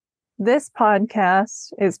This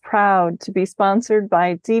podcast is proud to be sponsored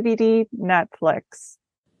by DVD Netflix.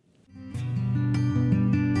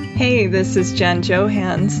 Hey, this is Jen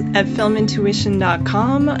Johans at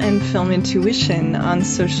filmintuition.com and Film Intuition on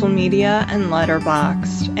social media and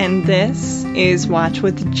Letterboxd. And this is Watch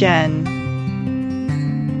with Jen.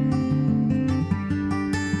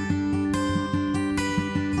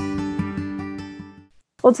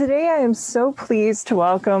 Well, today I am so pleased to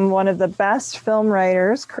welcome one of the best film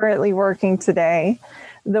writers currently working today,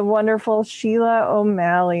 the wonderful Sheila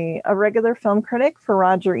O'Malley, a regular film critic for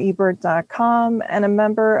RogerEbert.com and a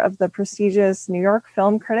member of the prestigious New York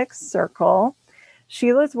Film Critics Circle.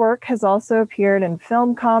 Sheila's work has also appeared in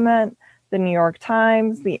Film Comment, the New York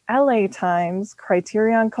Times, the LA Times,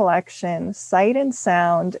 Criterion Collection, Sight and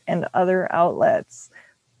Sound, and other outlets.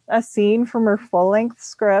 A scene from her full-length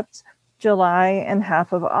script, July and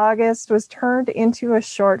half of August, was turned into a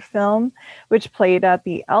short film, which played at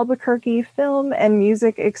the Albuquerque Film and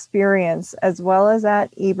Music Experience, as well as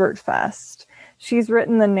at Ebert Fest. She's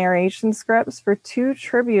written the narration scripts for 2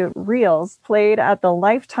 tribute reels played at the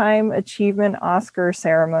Lifetime Achievement Oscar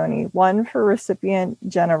ceremony, one for recipient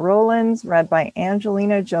Jenna Rollins, read by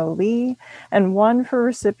Angelina Jolie, and one for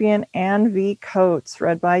recipient Anne V. Coates,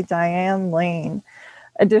 read by Diane Lane.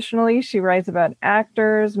 Additionally, she writes about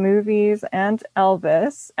actors, movies, and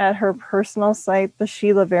Elvis at her personal site, The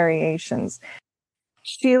Sheila Variations.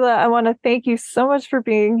 Sheila, I want to thank you so much for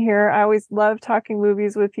being here. I always love talking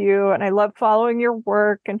movies with you, and I love following your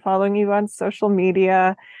work and following you on social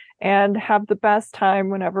media, and have the best time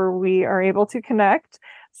whenever we are able to connect.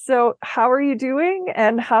 So how are you doing,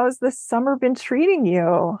 and how has this summer been treating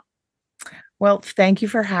you? Well, thank you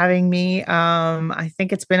for having me. I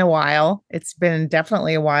think it's been a while. It's been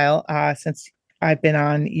definitely a while since I've been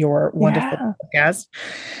on your wonderful podcast.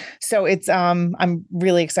 So I'm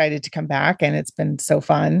really excited to come back, and it's been so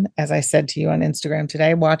fun, as I said to you on Instagram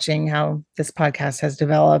today, watching how this podcast has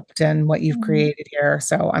developed and what you've created here.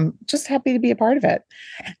 So I'm just happy to be a part of it.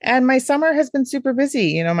 And my summer has been super busy.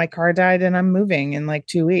 You know, my car died and I'm moving in like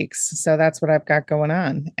 2 weeks. So that's what I've got going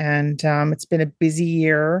on. And it's been a busy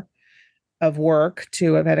year of work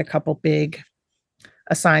too. I've had a couple big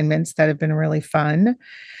assignments that have been really fun.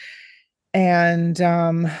 And,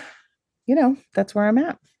 that's where I'm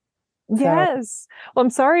at. Yes. Well, I'm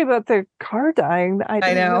sorry about the car dying. I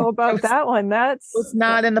didn't know about that one. It's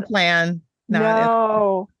not in the plan.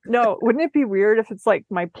 No. Wouldn't it be weird if it's like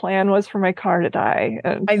my plan was for my car to die?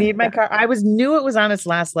 I need my car. I knew it was on its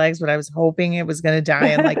last legs, but I was hoping it was going to die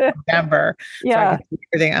in like November. Yeah. So I could do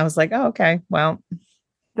everything. I was like, oh, okay, well,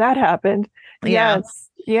 that happened. Yeah. Yes.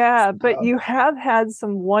 Yeah. But you have had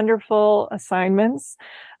some wonderful assignments.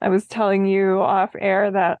 I was telling you off air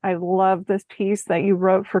that I love this piece that you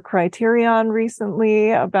wrote for Criterion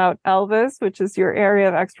recently about Elvis, which is your area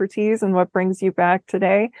of expertise and what brings you back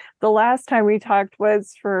today. The last time we talked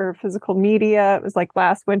was for Physical Media. It was like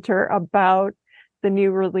last winter, about the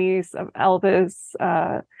new release of Elvis,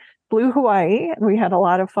 Blue Hawaii. And we had a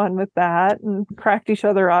lot of fun with that and cracked each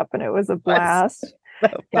other up, and it was a blast.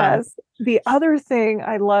 Yes. The other thing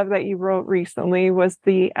I love that you wrote recently was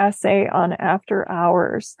the essay on After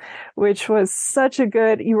Hours, which was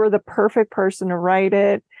you were the perfect person to write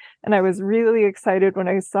it. And I was really excited when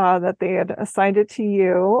I saw that they had assigned it to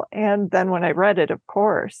you. And then when I read it, of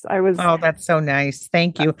course, I was. Oh, that's so nice.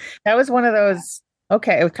 Thank you. That was one of those,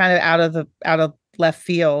 okay, it was kind of out of left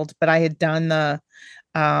field, but I had done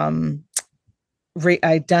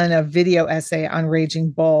I'd done a video essay on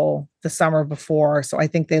Raging Bull the summer before. So I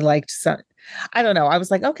think they liked some, I don't know. I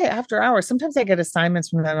was like, okay, After Hours. Sometimes I get assignments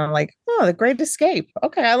from them. I'm like, oh, The Great Escape.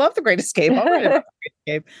 Okay. I love The Great Escape. I'll write about The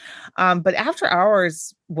Great Escape. But After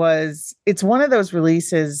Hours it's one of those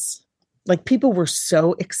releases, like people were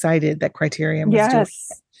so excited that Criterion was doing it.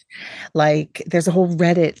 Like there's a whole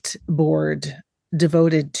Reddit board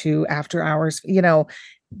devoted to After Hours. You know,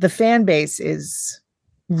 the fan base is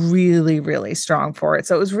really, really strong for it.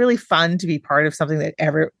 So it was really fun to be part of something that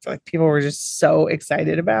people were just so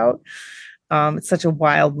excited about. It's such a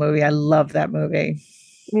wild movie. I love that movie.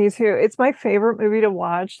 Me too. It's my favorite movie to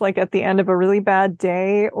watch, like at the end of a really bad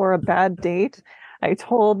day or a bad date.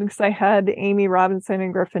 Because I had Amy Robinson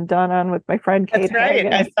and Griffin Dunn on with my friend Kate. That's right.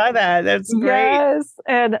 Hagen. I saw that. That's great. Yes.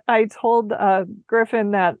 And I told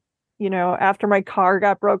Griffin that, after my car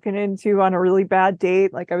got broken into on a really bad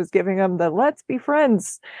date, like I was giving him the let's be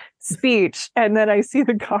friends speech. And then I see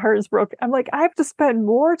the car is broken. I'm like, I have to spend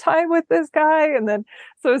more time with this guy. And then,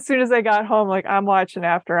 so as soon as I got home, like I'm watching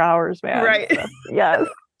After Hours, man. Right. So, yes.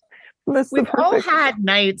 We've all had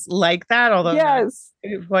nights like that, although not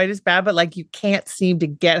quite as bad, but like you can't seem to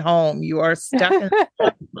get home. You are stuck in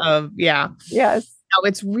Yes. No,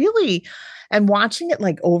 it's really, and watching it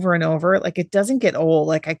like over and over, like it doesn't get old.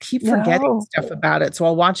 Like I keep forgetting No. stuff about it. So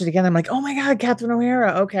I'll watch it again. I'm like, oh my God, Catherine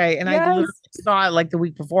O'Hara. Okay. And I literally Yes. saw it like the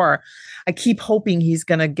week before. I keep hoping he's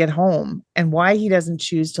going to get home and why he doesn't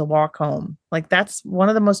choose to walk home. Like that's one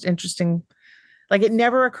of the most interesting, like it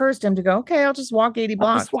never occurs to him to go, okay, I'll just walk 80 I'm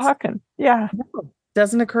just blocks. walking. Yeah. No,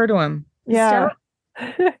 doesn't occur to him. Yeah.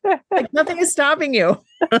 Hysterical. Like nothing is stopping you.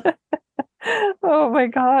 Oh my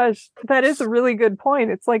gosh. That is a really good point.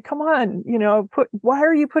 It's like, come on, why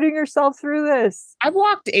are you putting yourself through this? I've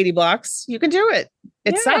walked 80 blocks. You can do it.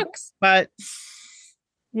 It sucks, but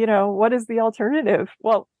what is the alternative?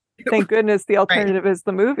 Well, thank goodness the alternative is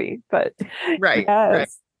the movie, but right.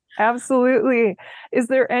 yes, absolutely. Is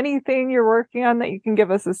there anything you're working on that you can give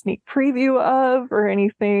us a sneak preview of, or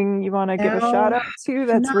anything you want to give a shout out to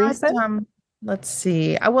that's recent? Let's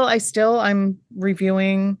see. I'm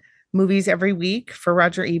reviewing movies every week for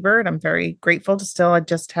Roger Ebert. I'm very grateful to still, I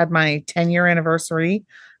just had my 10-year anniversary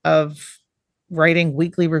of writing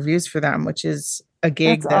weekly reviews for them, which is a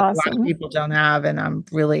gig That's that awesome. a lot of people don't have. And I'm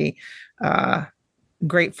really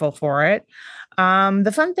grateful for it.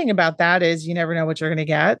 The fun thing about that is you never know what you're going to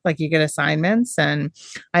get. Like you get assignments, and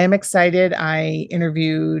I am excited. I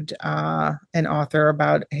interviewed an author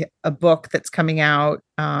about a book that's coming out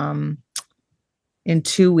in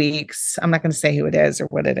 2 weeks. I'm not going to say who it is or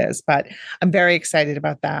what it is, but I'm very excited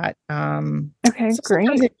about that. Okay, so great.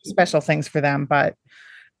 sometimes I do special things for them, but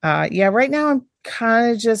right now I'm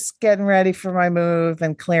kind of just getting ready for my move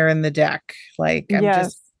and clearing the deck. Like you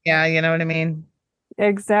know what I mean?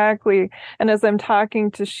 Exactly. And as I'm talking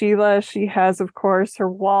to Sheila, she has, of course, her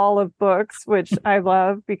wall of books, which I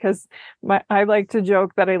love because I like to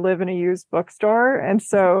joke that I live in a used bookstore. And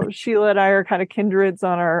so Sheila and I are kind of kindreds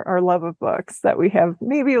on our love of books, that we have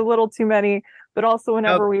maybe a little too many, but also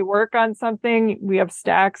whenever we work on something, we have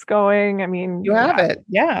stacks going. I mean, you have it.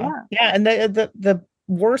 Yeah. And the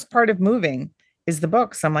worst part of moving is the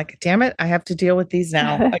books. I'm like, damn it, I have to deal with these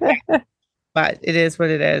now. But it is what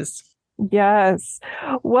it is. Yes.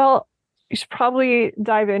 Well, you should probably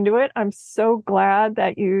dive into it. I'm so glad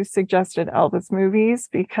that you suggested Elvis movies,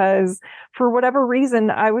 because for whatever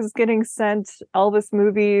reason, I was getting sent Elvis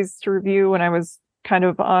movies to review when I was kind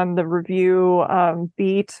of on the review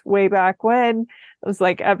beat way back when. It was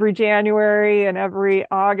like every January and every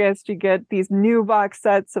August, you get these new box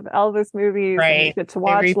sets of Elvis movies. Right. And you get to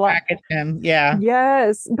watch him. Yeah.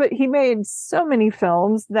 Yes. But he made so many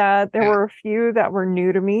films that there were a few that were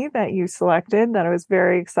new to me that you selected that I was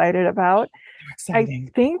very excited about. I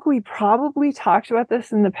think we probably talked about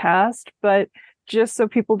this in the past, but just so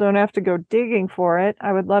people don't have to go digging for it,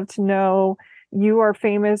 I would love to know, you are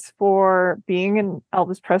famous for being an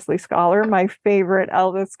Elvis Presley scholar, my favorite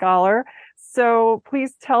Elvis scholar. So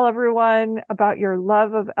please tell everyone about your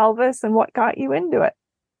love of Elvis and what got you into it.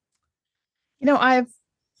 I've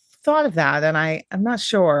thought of that, and I'm not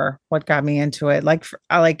sure what got me into it.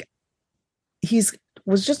 He's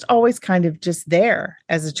was just always kind of just there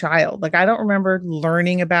as a child. Like I don't remember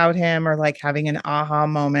learning about him or like having an aha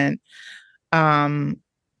moment.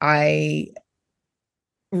 I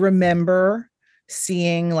remember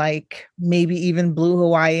seeing like maybe even Blue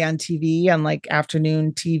Hawaii on TV, on like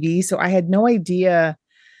afternoon TV. So I had no idea.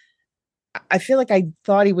 I feel like I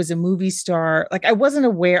thought he was a movie star. Like I wasn't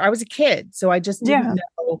aware. I was a kid, so I just didn't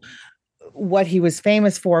know what he was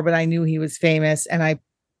famous for, but I knew he was famous. And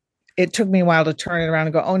it took me a while to turn it around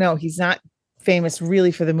and go, oh no, he's not famous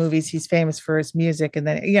really for the movies. He's famous for his music. And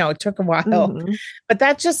then, it took a while, but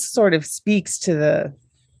that just sort of speaks to the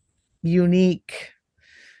unique,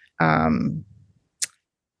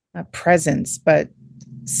 presence, but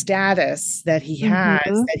status that he has,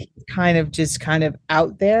 that he's kind of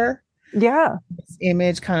out there. Yeah. His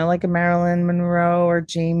image, kind of like a Marilyn Monroe or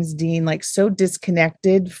James Dean, like so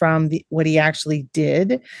disconnected from what he actually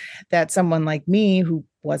did, that someone like me who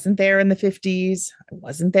wasn't there in the 50s, I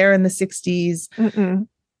wasn't there in the 60s,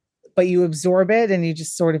 but you absorb it and you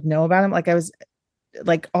just sort of know about him. Like I was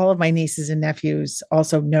like, all of my nieces and nephews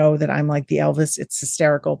also know that I'm like the Elvis. It's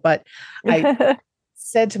hysterical. But I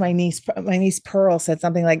said to my niece Pearl said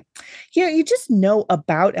something like, you just know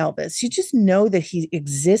about Elvis. You just know that he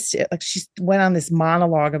existed. Like she went on this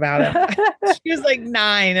monologue about him. She was like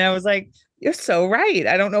 9. And I was like, you're so right.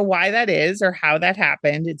 I don't know why that is or how that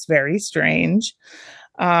happened. It's very strange.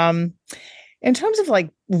 In terms of like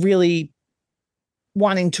really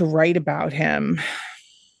wanting to write about him.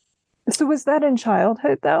 So was that in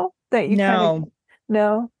childhood though? That you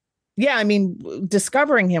No. Yeah, I mean,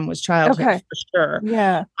 discovering him was childhood for sure.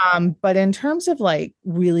 Yeah. But in terms of like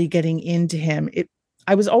really getting into him,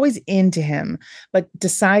 I was always into him, but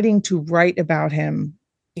deciding to write about him,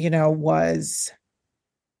 was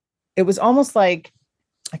it was almost like,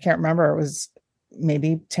 I can't remember, it was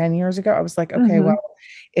maybe 10 years ago. I was like, okay, Mm-hmm. well,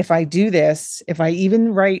 if I do this, if I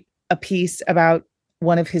even write a piece about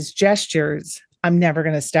one of his gestures, I'm never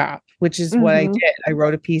going to stop, which is what I Mm-hmm. did. I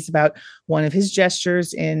wrote a piece about one of his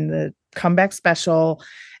gestures in the comeback special.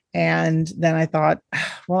 And then I thought,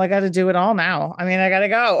 well, I got to do it all now. I mean, I got to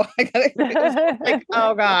go. It was like,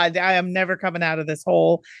 oh God, I am never coming out of this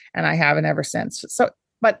hole. And I haven't ever since. So,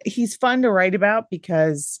 but he's fun to write about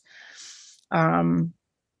because, um,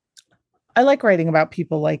 I like writing about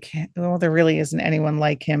people like him. Well, there really isn't anyone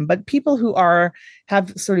like him, but people who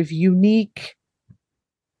have sort of unique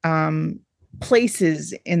um,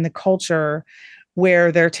 places in the culture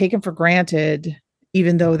where they're taken for granted,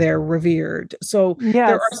 even though they're revered. So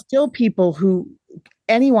there are Yes. still people who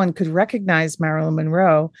anyone could recognize Marilyn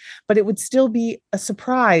Monroe, but it would still be a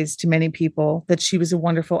surprise to many people that she was a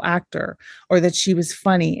wonderful actor or that she was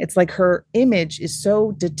funny. It's like her image is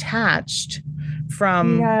so detached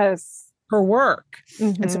from Yes. her work.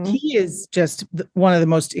 And so Mm-hmm. he is just one of the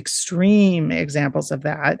most extreme examples of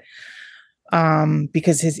that,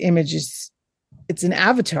 because his image is, it's an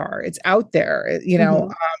avatar, it's out there, you know.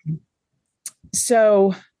 Mm-hmm.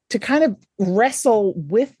 So to kind of wrestle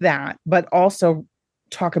with that, but also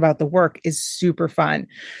talk about the work is super fun.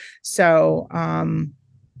 So,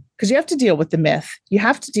 because you have to deal with the myth, you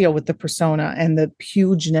have to deal with the persona and the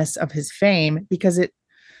hugeness of his fame, because it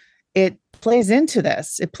plays into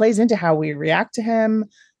this. It plays into how we react to him,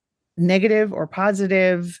 negative or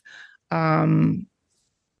positive.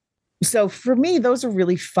 So for me, those are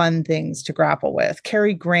really fun things to grapple with.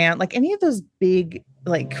 Cary Grant, like any of those big,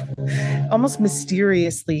 like almost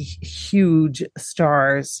mysteriously huge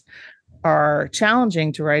stars are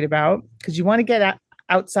challenging to write about because you want to get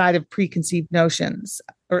outside of preconceived notions,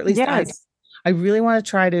 or at least Yes. I really want to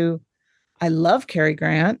try to. I love Cary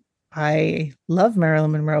Grant. I love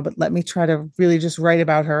Marilyn Monroe, but let me try to really just write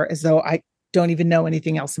about her as though I don't even know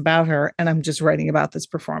anything else about her. And I'm just writing about this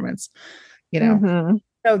performance, you know? Mm-hmm.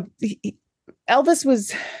 So Elvis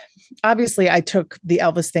was, obviously I took the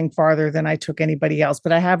Elvis thing farther than I took anybody else,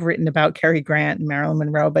 but I have written about Cary Grant and Marilyn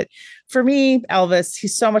Monroe. But for me, Elvis,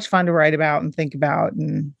 he's so much fun to write about and think about.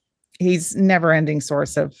 And he's never ending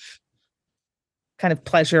source of kind of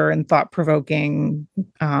pleasure and thought provoking.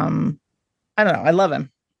 I don't know. I love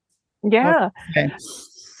him. Yeah. Okay.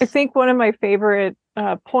 I think one of my favorite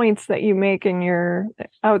points that you make in your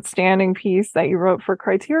outstanding piece that you wrote for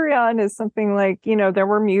Criterion is something like, there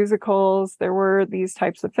were musicals, there were these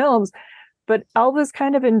types of films, but Elvis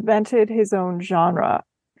kind of invented his own genre.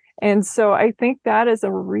 And so I think that is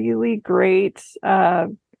a really great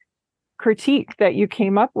critique that you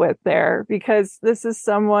came up with there, because this is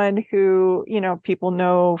someone who, people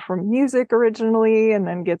know from music originally and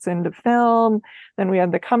then gets into film. Then we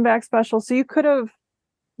had the comeback special. So you could have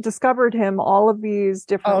discovered him all of these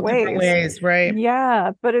different All different ways. ways, right?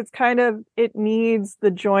 Yeah, but it's kind of, it needs the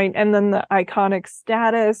joint and then the iconic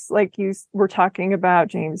status. Like you were talking about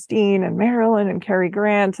James Dean and Marilyn and Cary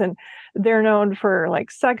Grant, and they're known for like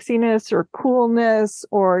sexiness or coolness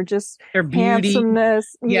or just Their beauty.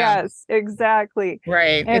 handsomeness. Yeah, Yes, exactly.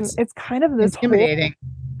 right. And It's it's kind of this whole intimidating.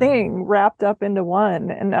 thing wrapped up into one.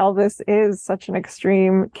 And Elvis is such an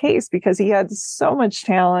extreme case because he had so much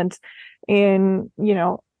talent in,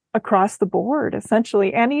 across the board,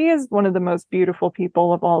 essentially. And he is one of the most beautiful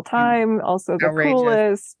people of all time, also the Outrageous.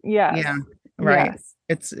 coolest. Yes. Yeah, right.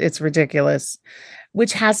 Yes. It's ridiculous,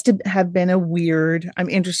 which has to have been a weird. I'm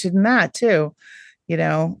interested in that too.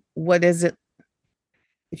 What is it?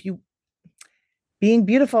 If you being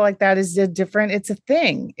beautiful like that is a different. It's a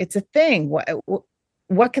thing. It's a thing.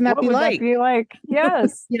 What can that What be would that like? be like?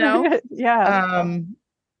 Yes. You know, Yeah.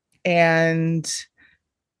 and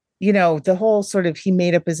the whole sort of, he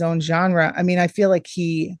made up his own genre. I mean, I feel like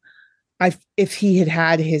if he had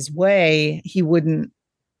had his way, he wouldn't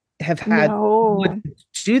have No. wouldn't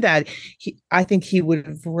do that. I think he would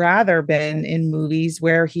have rather been in movies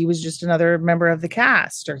where he was just another member of the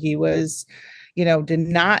cast, or he was, did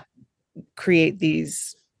not create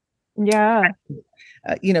these, Yeah.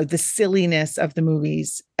 the silliness of the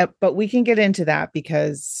movies. But we can get into that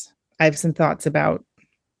because I have some thoughts about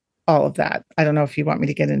all of that. I don't know if you want me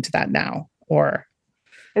to get into that now or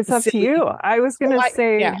It's up to you. I was going to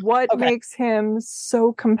say, yeah. what Okay. makes him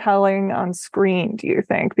so compelling on screen, do you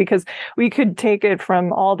think? Because we could take it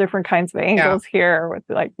from all different kinds of angles here with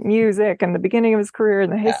like music and the beginning of his career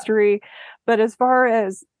and the history. But as far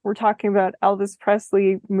as we're talking about Elvis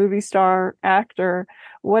Presley, movie star, actor,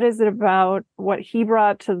 what is it about what he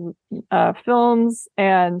brought to films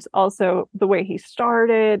and also the way he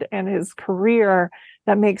started and his career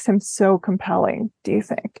that makes him so compelling, do you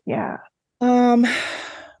think? Yeah. Um,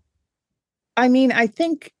 I mean, I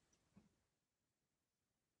think,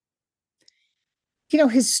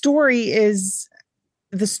 his story is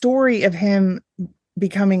the story of him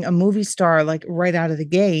becoming a movie star, like right out of the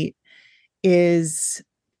gate, is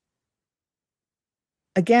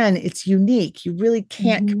again, it's unique. You really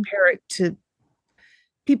can't Hmm. compare it to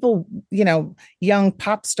people, young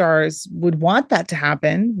pop stars would want that to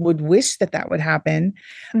happen, would wish that that would happen.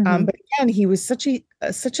 Hmm. But again, he was he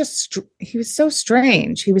was so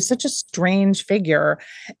strange. He was such a strange figure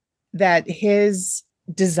that his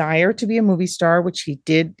desire to be a movie star, which he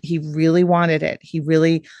did, he really wanted it. He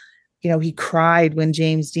really, he cried when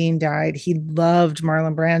James Dean died. He loved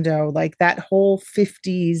Marlon Brando, like that whole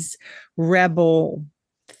 50s rebel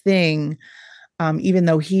thing. Even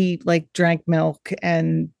though he like drank milk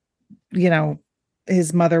and, you know,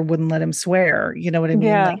 his mother wouldn't let him swear, you know what I mean?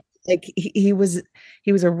 Yeah. Like he was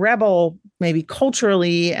a rebel, maybe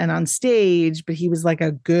culturally and on stage, but he was like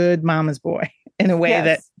a good mama's boy in a way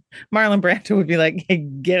that Yes. Marlon Brando would be like, hey,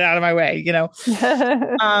 get out of my way, you know?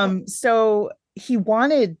 So he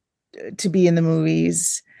wanted to be in the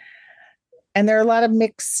movies. And there are a lot of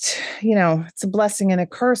mixed, it's a blessing and a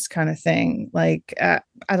curse kind of thing. Like, I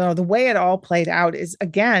don't know, the way it all played out is,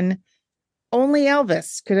 again, only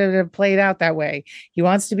Elvis could have played out that way. He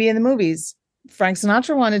wants to be in the movies. Frank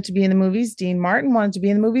Sinatra wanted to be in the movies. Dean Martin wanted to be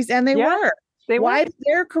in the movies, and they Yeah, were. they Why were. did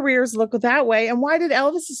their careers look that way? And why did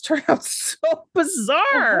Elvis's turn out so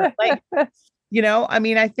bizarre? Like, I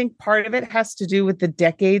mean, I think part of it has to do with the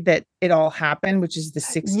decade that it all happened, which is the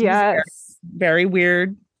 60s. Very, Yes. very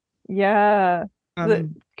weird. Yeah. The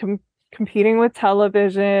Um, competing with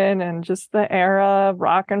television and just the era,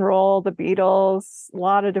 rock and roll, the Beatles, a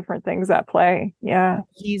lot of different things at play. Yeah.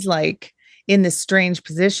 he's like in this strange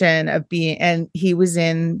position of being, and he was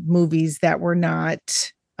in movies that were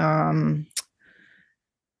not,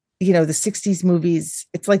 the 60s movies.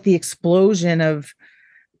 It's like the explosion of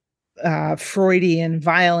Freudian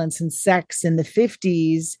violence and sex in the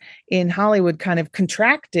 50s in Hollywood kind of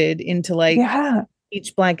contracted into like Yeah.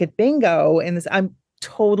 each blanket bingo. And this, I'm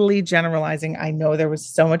totally generalizing. I know there was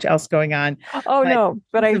so much else going on, Oh but no,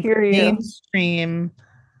 but I the hear you. mainstream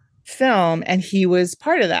film, and he was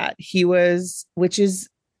part of that. He was, which is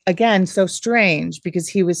again so strange because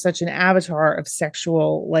he was such an avatar of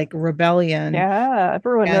sexual like rebellion, Yeah,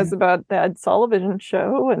 everyone knows and about that Sullivan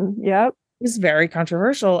show and yep. was very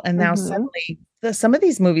controversial. And now Hmm. suddenly, some of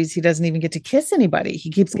these movies, he doesn't even get to kiss anybody. He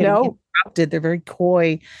keeps getting No. interrupted. They're very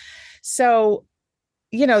coy. So,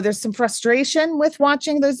 there's some frustration with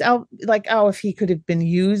watching those, like, oh, if he could have been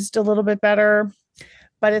used a little bit better.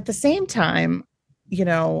 But at the same time, you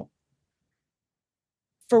know,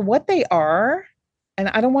 for what they are, and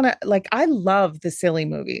I don't want to, like, I love the silly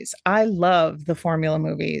movies. I love the formula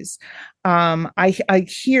movies. I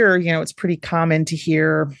hear, it's pretty common to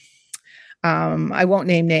hear, I won't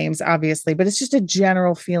name names, obviously, but it's just a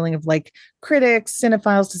general feeling of like critics,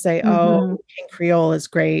 cinephiles to say, oh, Hmm. King Creole is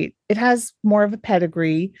great. It has more of a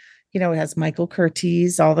pedigree. It has Michael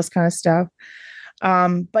Curtiz, all this kind of stuff.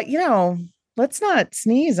 But let's not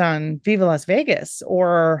sneeze on Viva Las Vegas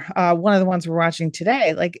or one of the ones we're watching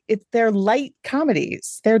today. Like they're light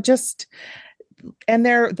comedies. They're just, and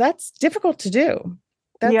that's difficult to do.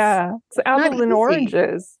 That's Yeah, it's not apples and easy.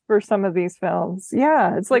 oranges for some of these films.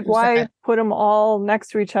 Yeah, it's like why 100%. put them all next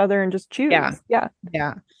to each other and just Yeah. choose? Yeah,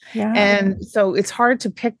 Yeah. yeah, And so it's hard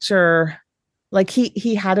to picture, like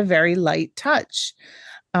he had a very light touch,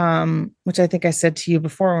 which I think I said to you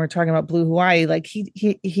before when we were talking about Blue Hawaii. Like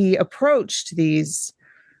he approached these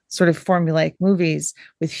sort of formulaic movies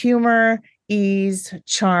with humor, ease,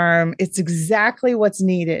 charm. It's exactly what's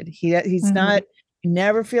needed. He's hmm, not, you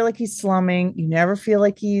never feel like he's slumming, you never feel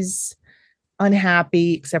like he's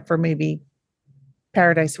unhappy, except for maybe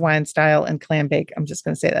Paradise Wine Style and Clam Bake. I'm just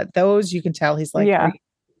going to say that. Those you can tell he's like, are yeah. you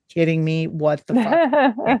kidding me? What the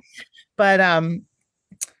fuck? But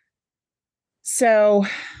so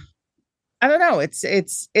I don't know. It's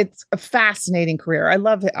a fascinating career. I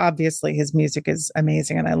love it. Obviously, his music is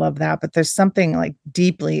amazing, and I love that. But there's something like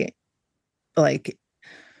deeply, like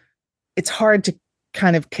it's hard to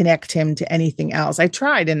kind of connect him to anything else. I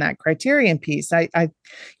tried in that Criterion piece.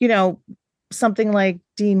 You know, something like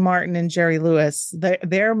Dean Martin and Jerry Lewis.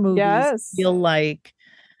 Their movies Yes. feel like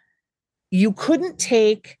you couldn't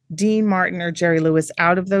take Dean Martin or Jerry Lewis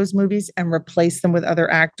out of those movies and replace them with other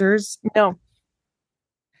actors. No.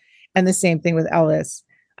 And the same thing with Elvis.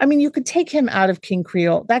 I mean, you could take him out of King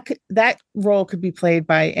Creole. That role could be played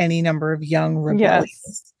by any number of young Yes.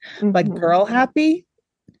 rebellious, but Hmm. girl happy,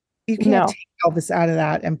 you can't No. take Elvis out of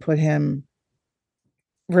that and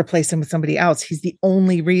replace him with somebody else. He's the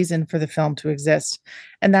only reason for the film to exist.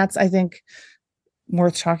 And that's, I think,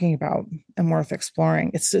 worth talking about and worth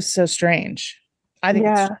exploring. It's just so strange. I think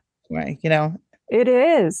it's Yeah, way, you know. it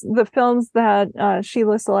is. The films that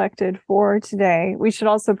Sheila selected for today. We should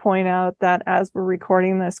also point out that as we're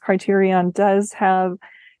recording this, Criterion does have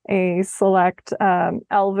a select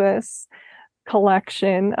Elvis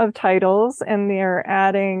collection of titles, and they're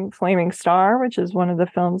adding Flaming Star, which is one of the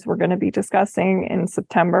films we're going to be discussing in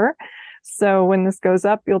September. So when this goes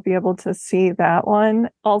up, you'll be able to see that one.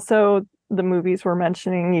 Also, the movies we're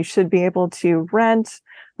mentioning, you should be able to rent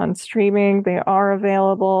on streaming. They are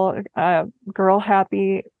available. Girl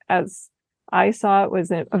Happy, as I saw it,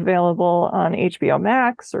 was available on HBO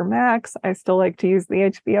Max or Max. I still like to use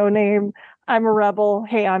the HBO name. I'm a rebel.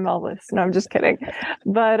 Hey, I'm Elvis. No, I'm just kidding.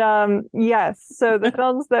 But yes, so the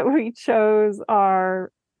films that we chose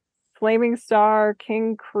are Flaming Star,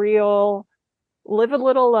 King Creole, Live a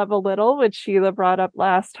Little, Love a Little, which Sheila brought up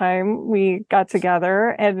last time we got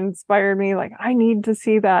together and inspired me, like, I need to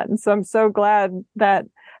see that. And so I'm so glad that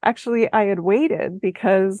actually I had waited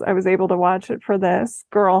because I was able to watch it for this.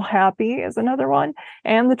 Girl Happy is another one,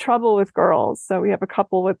 and The Trouble with Girls. So we have a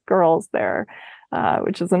couple with girls there,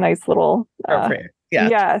 which is a nice little Yeah.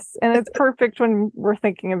 yes, and it's perfect when we're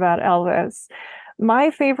thinking about Elvis.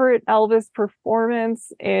 My favorite Elvis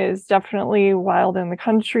performance is definitely Wild in the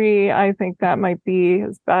Country. I think that might be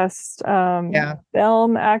his best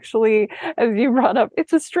film, actually. As you brought up,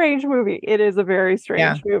 it's a strange movie. It is a very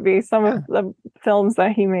strange movie. Some of the films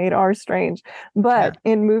that he made are strange. But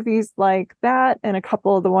in movies like that and a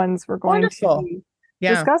couple of the ones we're going to be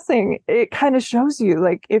discussing, it kind of shows you,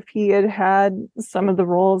 like, if he had had some of the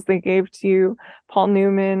roles they gave to Paul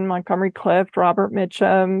Newman, Montgomery Clift, Robert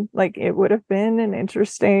Mitchum, like, it would have been an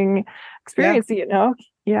interesting experience, you know?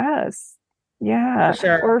 Yes. Yeah.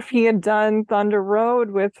 Sure. Or if he had done Thunder Road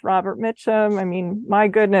with Robert Mitchum, I mean, my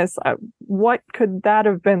goodness, what could that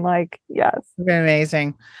have been like? Yes. It's been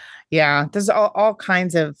amazing. Yeah. There's all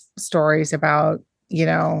kinds of stories about, you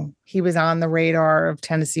know, he was on the radar of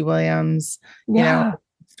Tennessee Williams, you know,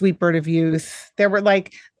 Sweet Bird of Youth. There were,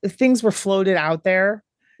 like, things were floated out there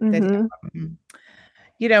that,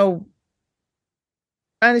 you know,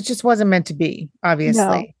 and it just wasn't meant to be,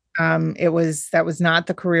 obviously. No. That was not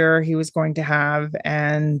the career he was going to have.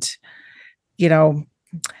 And, you know,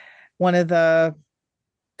 one of the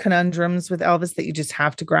conundrums with Elvis that you just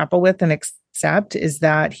have to grapple with and accept is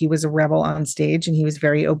that he was a rebel on stage and he was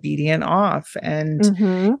very obedient off. And,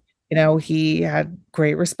 you know, he had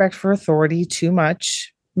great respect for authority, too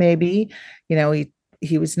much, maybe. You know,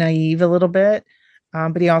 he was naive a little bit,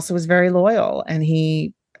 but he also was very loyal. And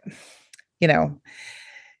he, you know,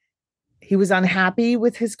 he was unhappy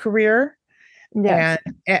with his career. Yes.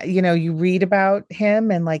 And, you know, you read about him,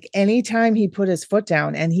 and, like, anytime he put his foot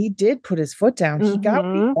down, and he did put his foot down, he got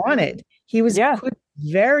what he wanted. He was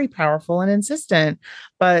very powerful and insistent,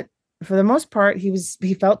 but for the most part,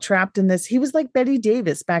 he felt trapped in this. He was like Betty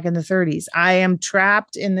Davis back in the 30s. I am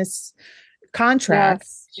trapped in this contract,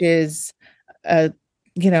 which is,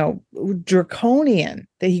 you know, draconian,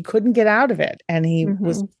 that he couldn't get out of it. And he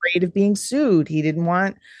was afraid of being sued. He didn't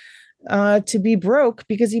want to be broke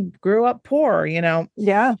because he grew up poor, you know?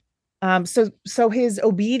 Yeah. So his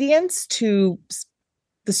obedience to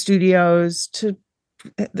the studios, to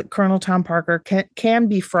the Colonel Tom Parker, can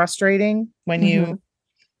be frustrating when you,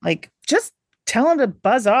 like, just tell him to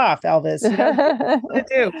buzz off, Elvis. You know what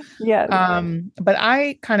to do. Yes. But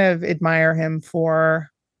I kind of admire him for,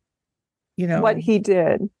 you know, what he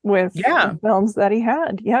did with the films that he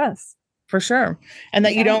had. Yes. For sure. And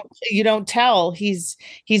that you don't tell he's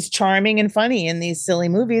charming and funny in these silly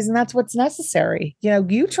movies, and that's what's necessary. You know,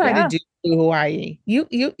 you try to do Hawaii. You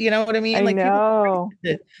know what I mean? I know.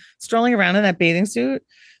 Strolling around in that bathing suit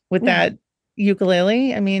with that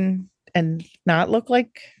ukulele, I mean, and not look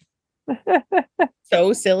like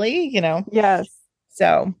so silly, you know? Yes.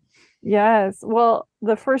 So yes. Well,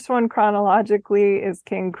 the first one chronologically is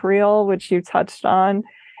King Creole, which you touched on.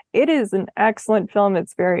 It is an excellent film.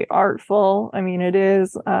 It's very artful. I mean, it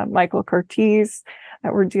is Michael Curtiz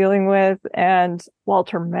that we're dealing with, and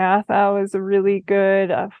Walter Matthau is a really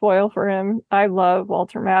good foil for him. I love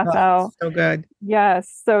Walter Matthau. Oh, so good.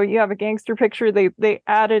 Yes. So you have a gangster picture. They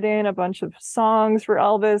added in a bunch of songs for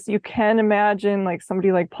Elvis. You can imagine, like,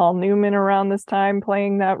 somebody like Paul Newman around this time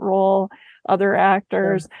playing that role, other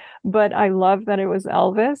actors. But I love that it was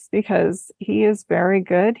Elvis because he is very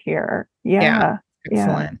good here. Yeah.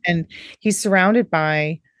 Excellent. And he's surrounded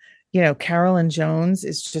by, you know, Carolyn Jones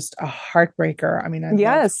is just a heartbreaker. I mean,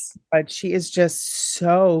 but she is just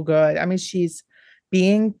so good. I mean, she's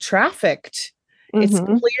being trafficked. It's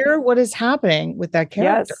clear what is happening with that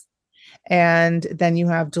character. And then you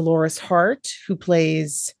have Dolores Hart, who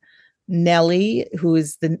plays Nellie, who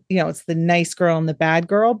is it's the nice girl and the bad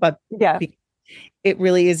girl, but Yeah. it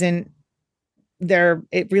really isn't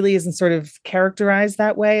it really isn't sort of characterized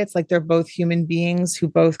that way. It's like they're both human beings who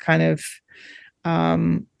both kind of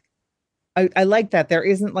um I like that there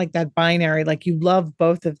isn't like that binary, like you love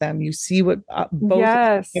both of them, you see what both of them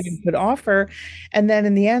Yes. could offer, and then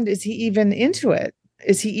in the end, is he even into it?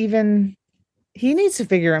 Is he even he needs to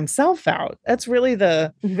figure himself out. That's really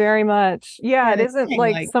the Very much. Yeah, it kind of isn't thing.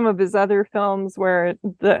 like Like, some of his other films where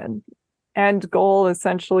the end goal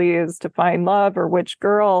essentially is to find love or which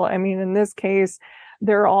girl. I mean, in this case,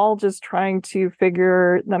 they're all just trying to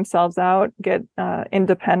figure themselves out, get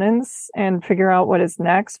independence, and figure out what is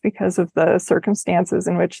next because of the circumstances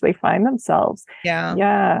in which they find themselves. yeah.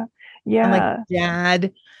 Yeah. And like Yeah.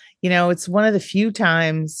 dad, it's one of the few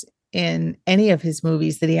times in any of his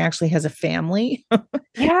movies that he actually has a family.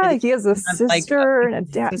 Yeah. That He has a he has like sister and a a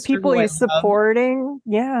dad, sister people who I he's love, supporting.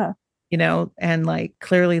 Yeah. and like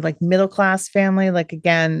clearly like middle class family. Like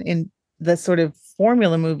again, in the sort of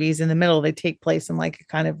formula movies in the middle, they take place in like a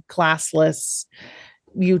kind of classless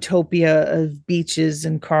utopia of beaches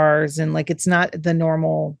and cars, and like it's not the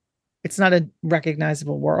normal, it's not a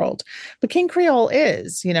recognizable world. But King Creole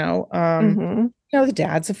is, Hmm. the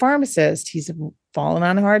dad's a pharmacist. He's fallen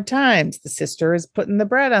on hard times. The sister is putting the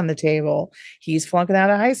bread on the table. He's flunking out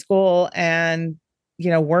of high school and,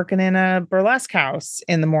 working in a burlesque house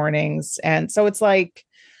in the mornings. And so it's like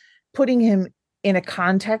putting him in a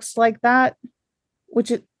context like that,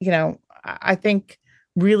 which, I think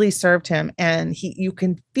really served him. And you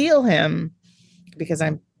can feel him because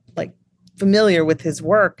I'm like familiar with his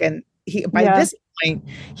work. And by Yeah. this point,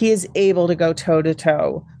 he is able to go toe to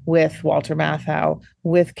toe with Walter Matthau,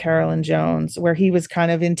 with Carolyn Jones, where he was kind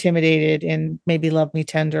of intimidated in maybe Love Me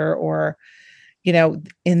Tender, or,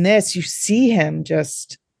 in this, you see him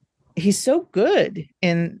he's so good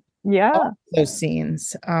in Yeah. all those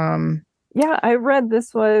scenes. Yeah. I read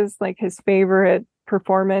this was like his favorite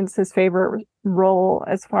performance, his favorite role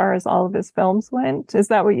as far as all of his films went. Is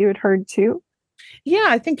that what you had heard too? Yeah,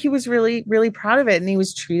 I think he was really, really proud of it, and he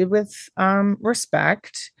was treated with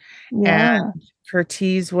respect. And Yeah.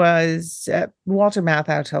 Curtiz was Walter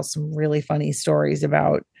Matthau tells some really funny stories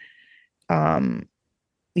about, um,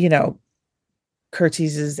 you know,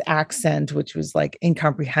 Curtiz's accent, which was like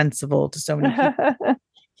incomprehensible to so many people.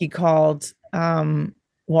 He called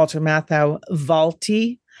Walter Matthau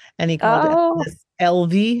Valti, and he called Oh. Elvis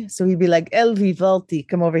Elvi. So he'd be like, Elvi Valti,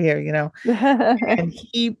 come over here, And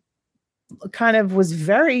he kind of was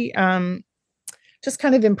very just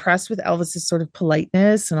kind of impressed with Elvis's sort of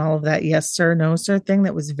politeness and all of that yes sir, no sir thing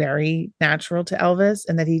that was very natural to Elvis,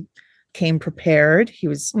 and that he came prepared. He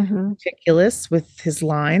was Hmm. meticulous with his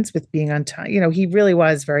lines, with being on time. He really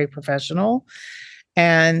was very professional,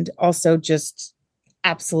 and also just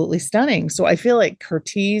absolutely stunning. So I feel like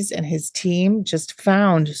Curtiz and his team just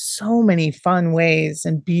found so many fun ways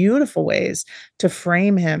and beautiful ways to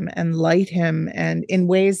frame him and light him, and in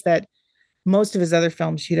ways that most of his other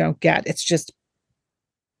films you don't get. It's just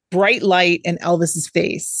bright light and Elvis's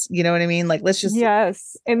face. You know what I mean? Like, let's just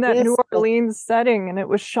Yes, in that New this Orleans setting, and it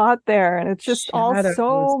was shot there, and it's just all shadows.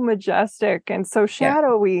 so majestic and so Yeah.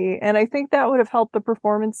 shadowy. And I think that would have helped the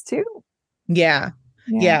performance too. Yeah.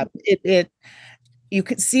 Yeah. Yeah. It you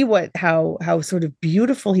could see how sort of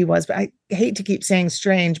beautiful he was. But I hate to keep saying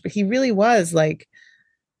strange, but he really was like,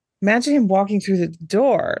 imagine him walking through the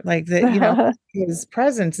door, like that, his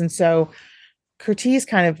presence. And so Curtiz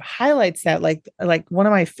kind of highlights that, like one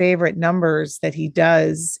of my favorite numbers that he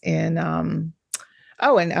does in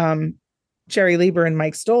Jerry Lieber and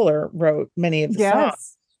Mike Stoller wrote many of the songs.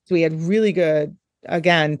 Yes. So we had really good,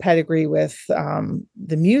 again, pedigree with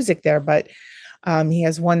the music there. But he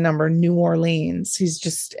has one number, New Orleans.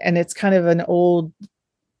 And it's kind of an old,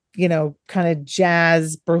 kind of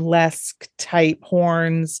jazz burlesque type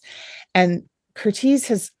horns. And Curtiz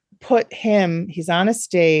has he's on a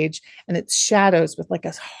stage, and it's shadows with like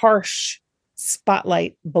a harsh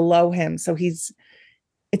spotlight below him. So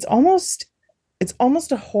it's almost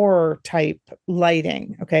a horror type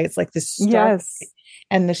lighting. Okay. It's like this dark, Yes.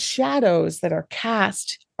 and the shadows that are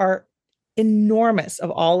cast are enormous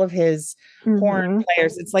of all of his horn Hmm.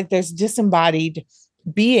 players. It's like there's disembodied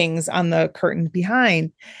beings on the curtain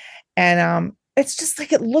behind. And it's just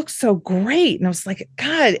like it looks so great. And I was like,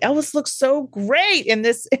 God, Elvis looks so great in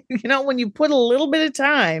this. When you put a little bit of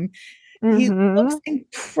time, he looks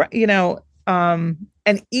Hmm.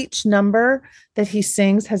 and each number that he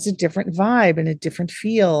sings has a different vibe and a different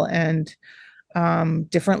feel, and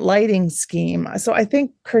different lighting scheme. So I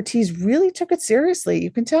think Curtiz really took it seriously.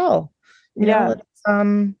 You can tell, Yeah.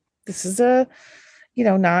 this is a,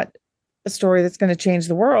 not a story that's going to change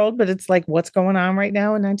the world, but it's like what's going on right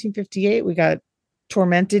now in 1958. We got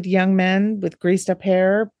tormented young men with greased up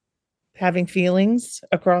hair having feelings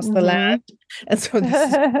across the Hmm. land. And so this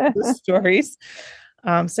is the stories.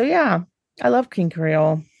 So yeah, I love King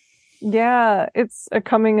Creole. Yeah, it's a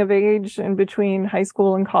coming of age in between high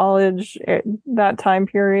school and college, that time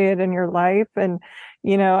period in your life. And,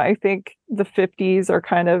 I think the 50s are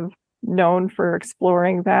kind of known for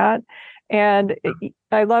exploring that. And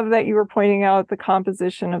I love that you were pointing out the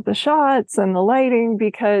composition of the shots and the lighting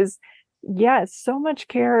because, yes, so much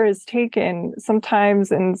care is taken.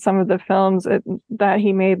 Sometimes in some of the films that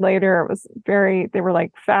he made later, it was they were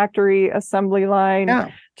like factory assembly line Yeah.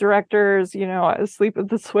 directors, asleep at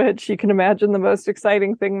the switch. You can imagine the most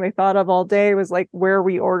exciting thing they thought of all day was like, where are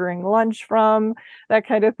we ordering lunch from? That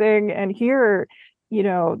kind of thing. And here,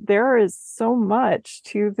 there is so much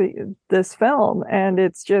to this film. And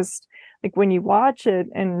it's just like when you watch it,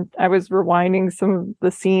 and I was rewinding some of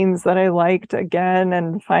the scenes that I liked again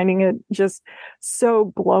and finding it just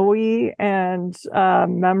so glowy and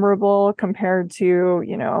memorable compared to,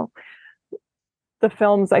 the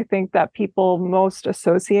films I think that people most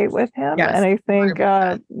associate with him. And Yes. I think,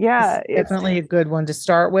 100%. This is yeah, it's definitely a good one to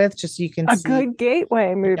start with, just so you can a see, good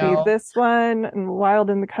gateway movie. know. This one, and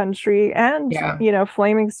Wild in the Country, and, Yeah.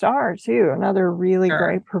 Flaming Star, too. Another really Sure.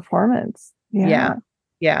 great performance. Yeah. Yeah.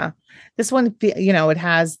 Yeah. This one, it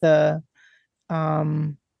has the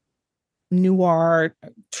um noir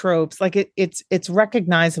tropes. Like it's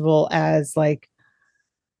recognizable as like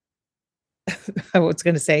I was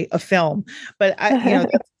going to say a film, but that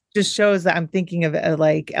just shows that I'm thinking of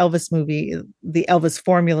like Elvis movie, the Elvis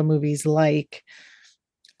formula movies, like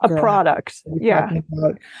A Girl House product. we're Yeah. talking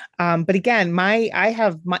about. But again,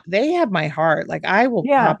 they have my heart. Like I will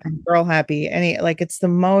Yeah. pop in Girl Happy, like it's the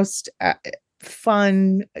most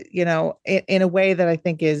fun, in a way that I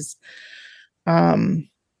think is um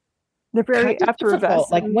They're kind very of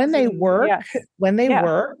difficult. Like effervescent. And yes. when they Yeah.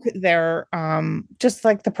 work, they're just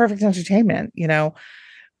like the perfect entertainment,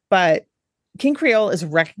 But King Creole is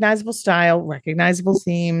recognizable style, recognizable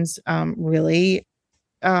themes, really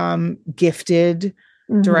gifted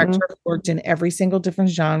director Hmm. who worked in every single different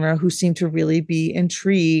genre, who seemed to really be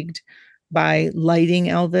intrigued by lighting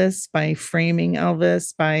Elvis, by framing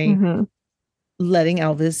Elvis, by Hmm. letting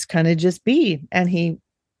Elvis kind of just be. And he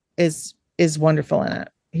is wonderful in it.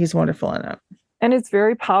 He's wonderful in it. And it's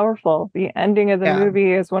very powerful. The ending of the Yeah.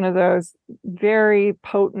 movie is one of those very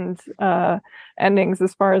potent endings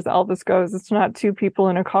as far as Elvis goes. It's not two people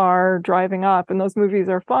in a car driving up, and those movies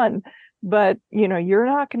are fun. But you're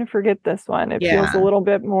not going to forget this one. It feels a Yeah. little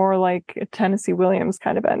bit more like a Tennessee Williams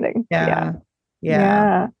kind of ending. Yeah. Yeah. Yeah.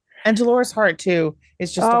 Yeah. And Dolores Hart too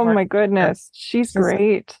is just a Oh heart. my goodness. She's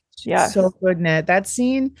great. She's Yes. so good in it. That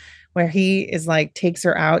scene where he is like takes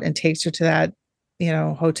her out and takes her to that,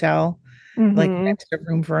 hotel, like Hmm. next to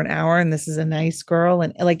room for an hour, and this is a nice girl.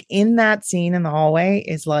 And like in that scene in the hallway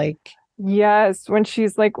is like Yes, when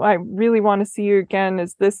she's like, I really want to see you again.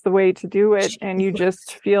 Is this the way to do it? And you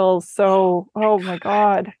just feel so, oh my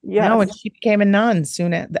God. no, Yes. and she became a nun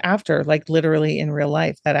soon after, like literally in real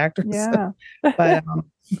life, that actress. Yeah. But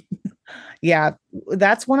yeah,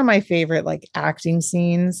 that's one of my favorite like acting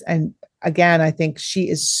scenes. And again, I think she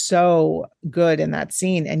is so good in that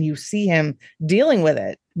scene. And you see him dealing with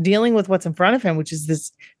it, dealing with what's in front of him, which is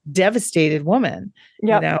this devastated woman, you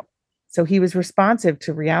Yep. know. So he was responsive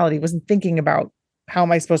to reality, he wasn't thinking about how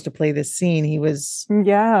am I supposed to play this scene.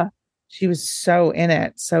 Yeah. She was so in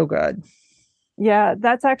it, so good. Yeah.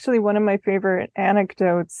 That's actually one of my favorite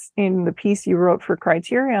anecdotes in the piece you wrote for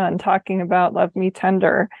Criterion, talking about Love Me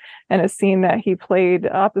Tender and a scene that he played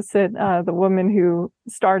opposite the woman who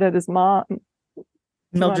starred as his mom.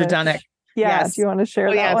 Mildred Dunnick. Yeah. Yes. Do you want to share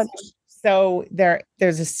Oh, that yes. one? So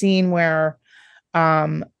there's a scene where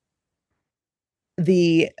um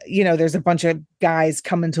there's a bunch of guys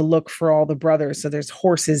coming to look for all the brothers, so there's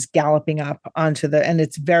horses galloping up and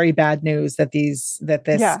it's very bad news that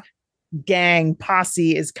this Yeah. gang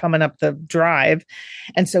posse is coming up the drive.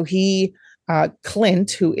 And so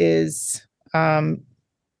Clint, who is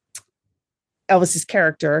Elvis's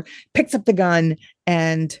character, picks up the gun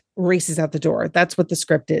and races out the door. That's what the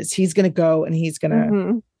script is. He's going to go and he's going to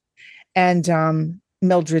Hmm. and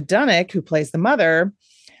Mildred Dunnick, who plays the mother,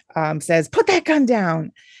 says, "Put that gun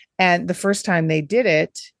down." And the first time they did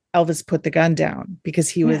it, Elvis put the gun down because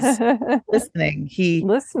he was listening. He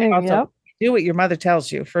Listening. also Yep. do what your mother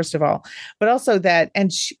tells you, first of all, but also that,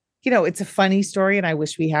 and it's a funny story. And I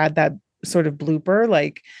wish we had that sort of blooper,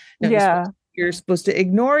 like, Yeah. you're supposed to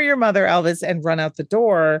ignore your mother, Elvis, and run out the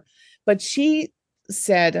door. But she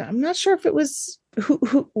said, I'm not sure if it was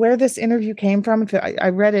where this interview came from. I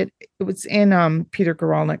read it. It was in Peter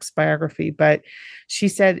Guralnick's biography, but she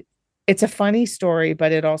said it's a funny story,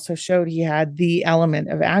 but it also showed he had the element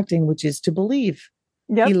of acting, which is to believe.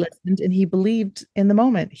 He Yep. listened and he believed in the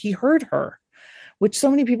moment. He heard her, which so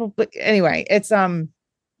many people. But anyway, it's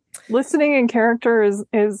Listening in character is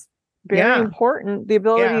very yeah, important. The yeah.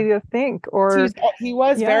 ability to think, He or was he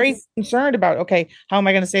was very yes. concerned about, okay, how am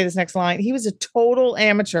I going to say this next line? He was a total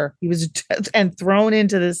amateur. He was and thrown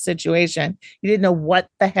into this situation. He didn't know what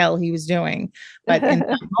the hell he was doing, but in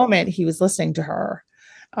that moment, he was listening to her.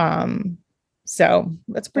 Um, so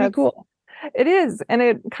that's pretty That's cool. it is, and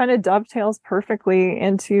it kind of dovetails perfectly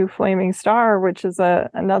into Flaming Star, which is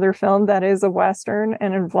another film that is a Western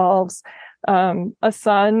and involves a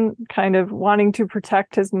son kind of wanting to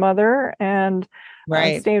protect his mother and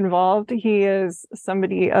Right. stay involved. He is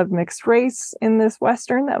somebody of mixed race in this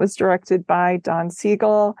Western that was directed by Don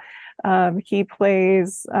Siegel. He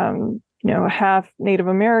plays, a half Native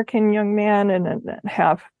American young man and a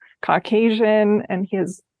half Caucasian, and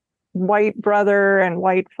his white brother and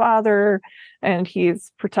white father, and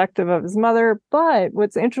he's protective of his mother. But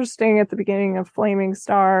what's interesting at the beginning of Flaming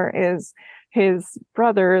Star is his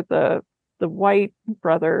brother, the white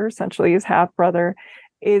brother, essentially his half brother,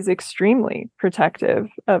 is extremely protective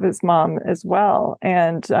of his mom as well,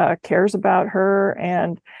 and cares about her.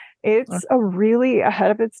 And it's a really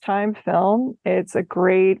ahead of its time film. It's a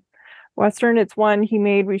great Western. It's one he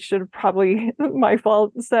made. We should have probably, my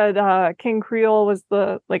fault, said King Creole was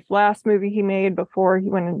the last movie he made before he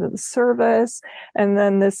went into the service. And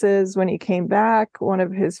then this is when he came back, one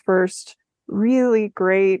of his first really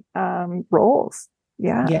great roles.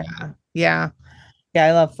 Yeah. Yeah. Yeah. Yeah.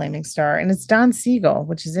 I love Flaming Star. And it's Don Siegel,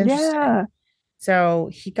 which is interesting. Yeah. So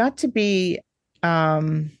he got to be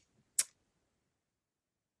um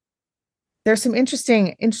there's some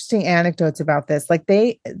interesting anecdotes about this. Like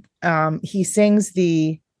he sings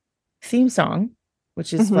the theme song,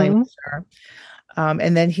 which is Flaming Mm-hmm. Star.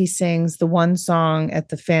 And then he sings the one song at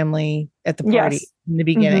the party Yes. in the Mm-hmm.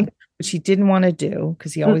 beginning, which he didn't want to do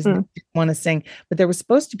because he always didn't Mm-mm. want to sing. But there was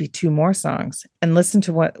supposed to be two more songs. And listen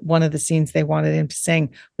to what one of the scenes they wanted him to sing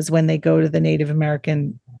was when they go to the Native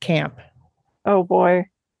American camp. Oh boy.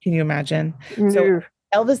 Can you imagine? So No.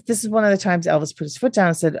 Elvis, this is one of the times Elvis put his foot down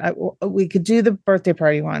and said, we could do the birthday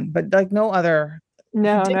party one, but like no other. He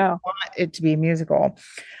No, didn't no. want it to be a musical.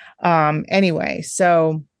 Anyway,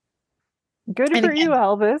 so Good and for you, again,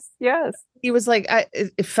 Elvis. Yes. he was like,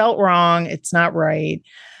 it felt wrong. It's not right.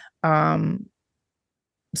 Um,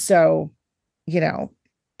 so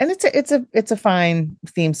and it's a fine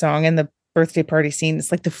theme song, and the birthday party scene.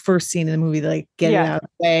 It's like the first scene in the movie. They like get it Yeah. out of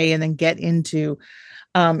the way and then get into.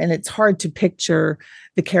 And it's hard to picture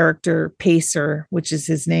the character Pacer, which is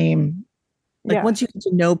his name. Like Yeah. once you get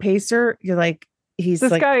to know Pacer, you're like, he's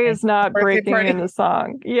This like guy is not birthday breaking party. in the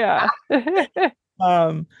song. Yeah.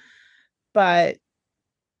 Um, but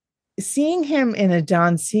seeing him in a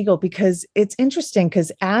Don Siegel, because it's interesting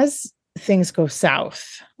because as things go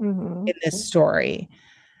south Mm-hmm. in this story,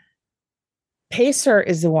 Pacer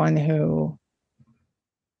is the one who,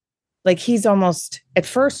 like, he's almost at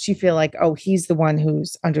first you feel like, oh, he's the one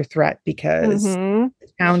who's under threat because Mm-hmm. the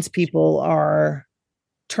townspeople are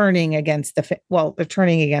turning against they're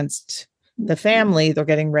turning against the family. They're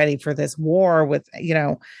getting ready for this war with, Yeah.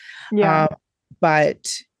 uh, but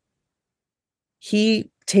he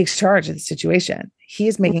takes charge of the situation. He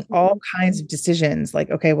is making all kinds of decisions like,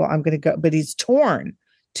 okay, well, I'm going to go, but he's torn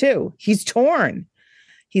too. He's torn.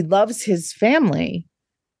 He loves his family,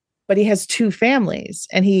 but he has two families.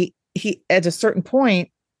 And he at a certain point,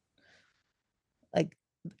 like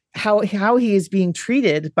how he is being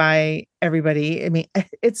treated by everybody. I mean,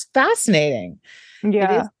 it's fascinating. It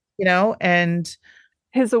is, Yeah. and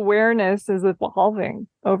His awareness is evolving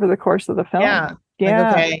over the course of the film. yeah, like,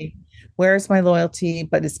 Yeah. okay, where's my loyalty?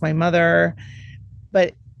 But it's my mother.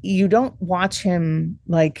 But you don't watch him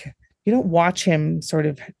sort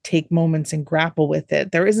of take moments and grapple with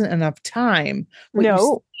it. There isn't enough time. What you see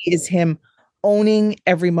No. is him owning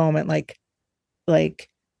every moment, like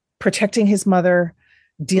protecting his mother,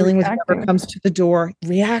 dealing with whoever Reacting. comes to the door,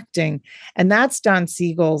 reacting. And that's Don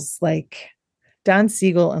Siegel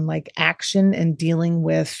and like action and dealing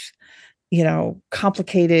with,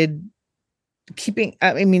 complicated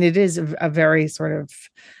I mean, it is a very sort of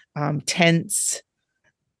tense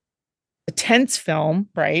film,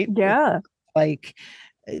 right? Yeah. Like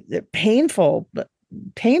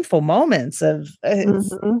painful moments of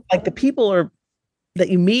it's Mm-hmm. like the people are that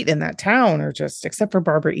you meet in that town are just, except for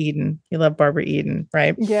Barbara Eden. You love Barbara Eden,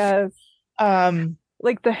 right? Yes. Um,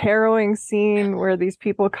 like the harrowing scene where these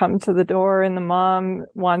people come to the door and the mom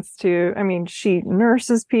wants to, I mean, she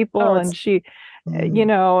nurses Oh, people and it's she,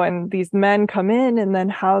 mm, and these men come in and then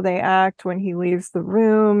how they act when he leaves the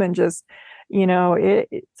room and just,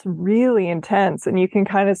 it's really intense. And you can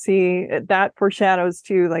kind of see that foreshadows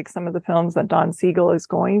to like some of the films that Don Siegel is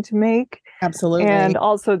going to make. And absolutely.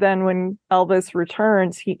 also then when Elvis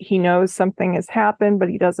returns, he knows something has happened, but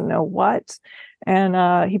he doesn't know what.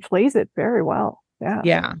 And he plays it very well. Yeah.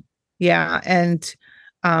 Yeah. Yeah. And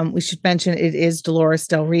we should mention it is Dolores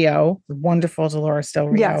Del Rio, the wonderful Dolores Del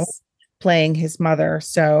Rio, Yes. playing his mother.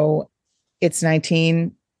 So it's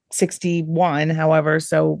 1961, however.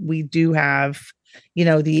 So we do have,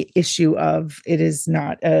 the issue of it is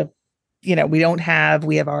not a, we have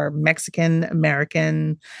our Mexican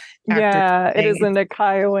American actors Yeah. It playing. isn't a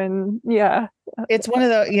Kiowan. Yeah. It's one of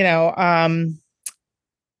the,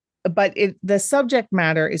 but the subject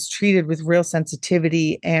matter is treated with real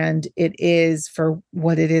sensitivity, and it is for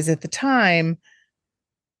what it is at the time.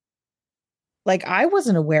 Like, I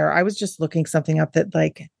wasn't aware. I was just looking something up that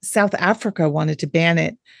like South Africa wanted to ban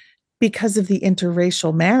it because of the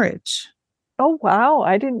interracial marriage. Oh, wow.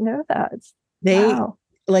 I didn't know that. They Wow.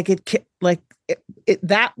 like it like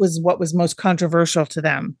that was what was most controversial to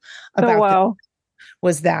them Oh, about wow.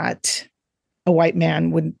 was that a white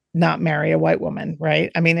man would not marry a white woman,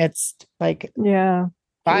 right? I mean, it's like Yeah. Geez.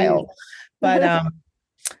 vile. But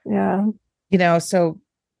Yeah. so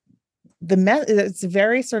it's a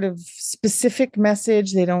very sort of specific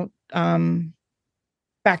message. They don't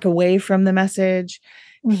back away from the message.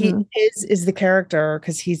 He Hmm. is the character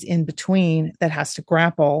because he's in between that has to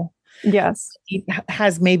grapple. Yes. He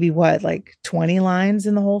has maybe what, like 20 lines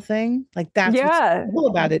in the whole thing. Like, that's what's Yeah. cool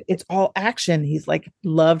about it. It's all action. He's like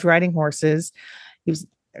loved riding horses.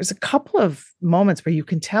 There's a couple of moments where you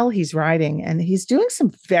can tell he's riding, and he's doing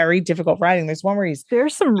some very difficult riding. There's one where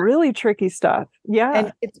There's some really tricky stuff. Yeah.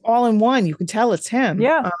 and it's all in one. You can tell it's him.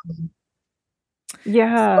 Yeah.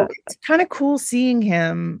 Yeah. So it's kind of cool seeing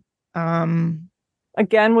him.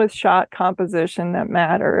 Again, with shot composition that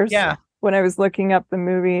matters. Yeah, When I was looking up the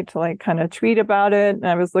movie to like kind of tweet about it, and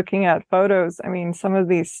I was looking at photos, I mean, some of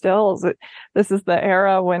these stills, this is the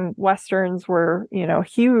era when Westerns were,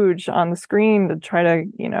 huge on the screen to try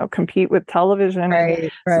to, compete with television. And right,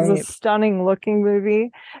 this is a right. stunning looking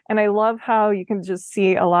movie. And I love how you can just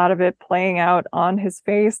see a lot of it playing out on his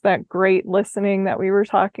face, that great listening that we were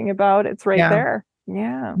talking about. It's right Yeah, there.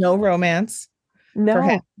 Yeah. no romance for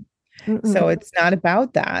him. No. Mm-mm. So it's not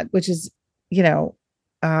about that, which is, you know,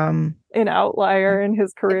 An outlier in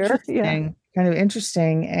his career. Yeah. interesting, kind of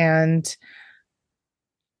interesting. And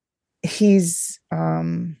he's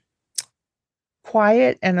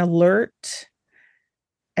quiet and alert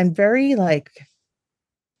and very like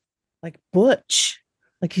butch.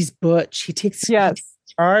 Like, he's butch. He takes Yes.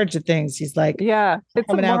 charge of things. He's like Yeah. It's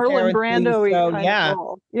a coming out there Marlon and saying, Brando-y so kind yeah, of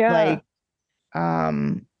role. Yeah. like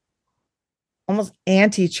almost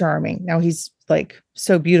anti-charming. Now he's like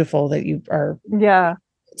so beautiful that Yeah.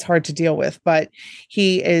 it's hard to deal with, but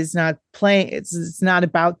he is not playing. It's not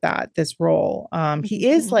about that, this role. He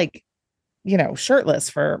is like, shirtless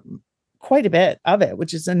for quite a bit of it,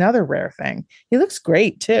 which is another rare thing. He looks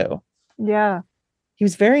great too. Yeah. He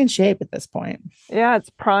was very in shape at this point. Yeah. It's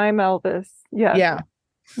prime Elvis. Yeah. Yeah.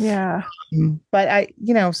 Yeah. But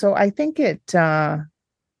so I think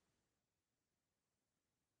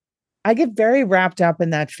I get very wrapped up in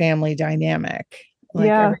that family dynamic. Like,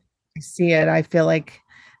 Yeah. every time I see it, I feel like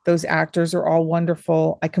those actors are all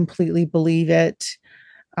wonderful. I completely believe it.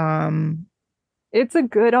 Um, It's a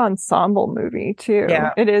good ensemble movie too.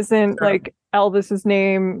 yeah, It isn't sure. like Elvis's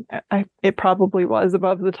name. It probably was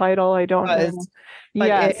above the title. I don't know. But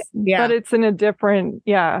Yes, yeah, but it's in a different,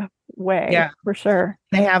 way yeah. for sure.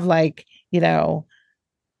 They have like,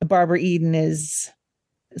 Barbara Eden is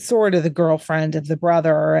sort of the girlfriend of the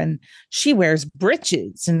brother, and she wears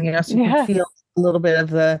breeches, and so you can Yes. feel a little bit of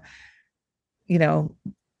the, you know,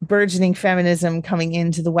 burgeoning feminism coming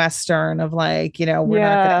into the Western of like, we're not gonna,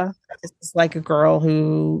 Yeah. this is like a girl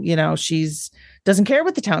who, she's doesn't care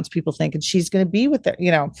what the townspeople think, and she's gonna be with it.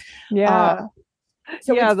 Uh Yeah.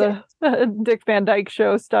 so Yeah. it's The Dick Van Dyke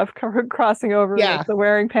Show stuff crossing over yeah, with the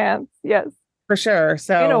wearing pants. Yes. for sure. In a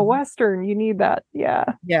So Western, you need that. Yeah.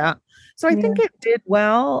 yeah. So I Yeah. think it did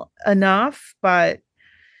well enough, but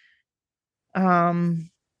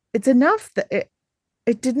it's enough that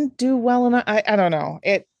it didn't do well enough. I don't know.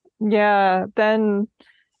 Yeah. Then,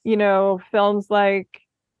 films like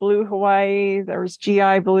Blue Hawaii, there was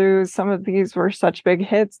GI Blues. Some of these were such big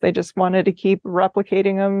hits. They just wanted to keep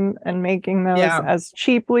replicating them and making those Yeah. as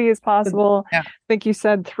cheaply as possible. Yeah. I think you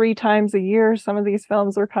said 3 times a year some of these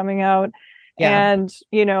films are coming out. Yeah. and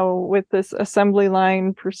with this assembly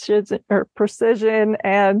line precision.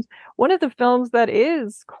 And one of the films that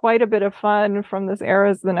is quite a bit of fun from this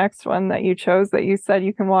era is the next one that you chose, that you said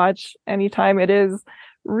you can watch anytime. It is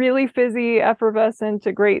really fizzy, effervescent,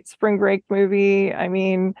 a great spring break movie. I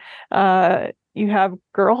mean, you have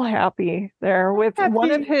Girl Happy there with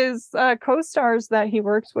one of his co-stars that he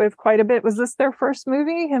works with quite a bit. Was this their first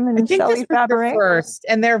movie, him I and think this Shelley was their Fabares? first,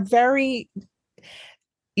 and they're very,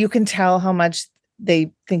 you can tell how much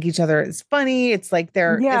they think each other is funny. It's like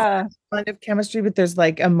there is Yeah, kind of chemistry, but there's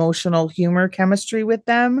like emotional humor chemistry with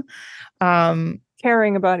them.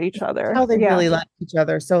 caring about each other. How they Yeah, really like each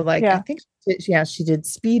other. So like I yeah. think she did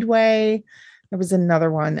Speedway. There was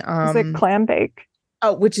another one. Is it Clam Bake?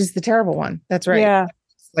 Oh, which is the terrible one. That's right. Yeah,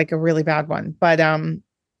 It's like a really bad one. But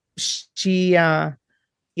she yeah,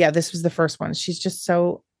 this was the first one. She's just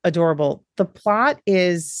so adorable. The plot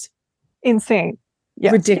is insane.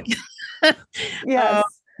 Yes, ridiculous. yes.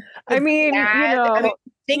 I mean, think about it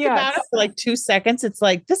yes, for like 2 seconds. It's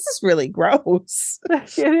like, this is really gross.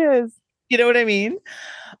 it is. You know what I mean?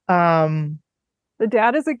 Um, The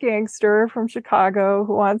dad is a gangster from Chicago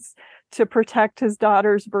who wants to protect his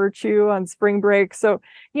daughter's virtue on spring break. So,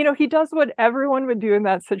 he does what everyone would do in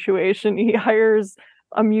that situation. He hires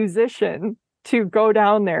a musician to go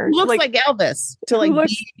down there. Looks like Elvis to like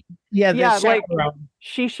looks, the like chaperone.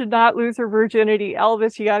 she should not lose her virginity.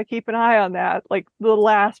 Elvis, you got to keep an eye on that. Like the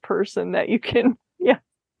last person that you can, yeah.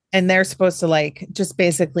 And they're supposed to like just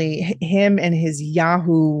basically him and his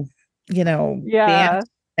Yahoo, band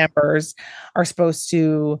members are supposed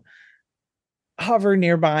to hover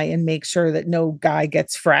nearby and make sure that no guy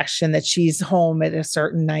gets fresh and that she's home at a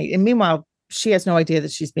certain night. And meanwhile, she has no idea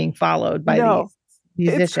that she's being followed by these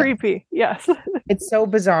musicians. It's creepy. Yes. It's so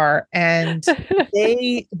bizarre. And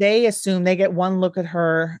they assume they get one look at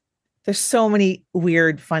her. There's so many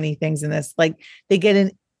weird, funny things in this. Like they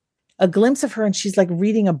get a glimpse of her and she's like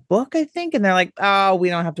reading a book, I think. And they're like, oh, we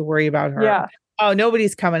don't have to worry about her. Yeah. Oh,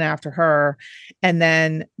 nobody's coming after her. And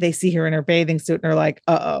then they see her in her bathing suit and they're like,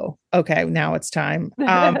 uh-oh, okay, now it's time.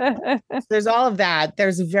 There's all of that.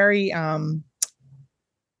 There's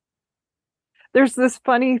there's this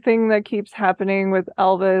funny thing that keeps happening with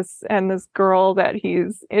Elvis and this girl that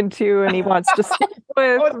he's into and he wants to sleep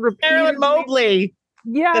with. Marilyn Mobley.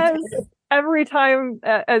 Yes. Every time,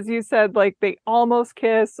 as you said, like they almost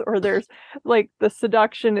kiss, or there's like the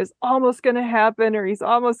seduction is almost going to happen, or he's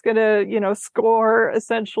almost going to, score.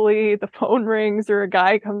 Essentially, the phone rings, or a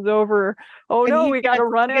guy comes over. Oh no, we got to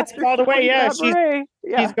run after. Gets called away. Yeah,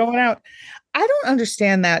 she's going out. I don't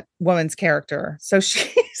understand that woman's character. So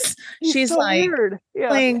she's so like weird. Yeah.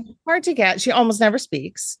 Playing hard to get. She almost never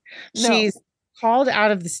speaks. No. She's called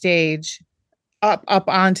out of the stage. Up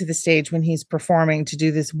onto the stage when he's performing to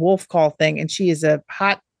do this wolf call thing, and she is a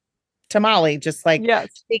hot tamale, just like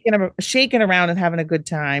shaking around and having a good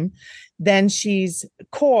time. Then she's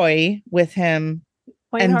coy with him,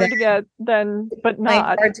 playing hard to get, but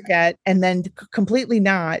not hard to get, and then completely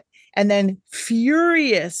not, and then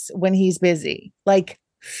furious when he's busy, like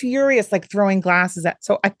furious, like throwing glasses at.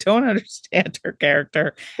 So I don't understand her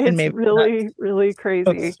character. It's and maybe really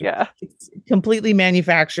crazy. Yeah, it's completely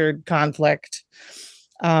manufactured conflict.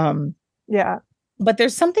 Yeah, but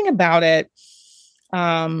there's something about it.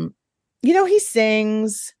 He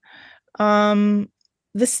sings. The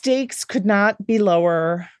stakes could not be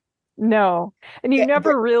lower. No, and you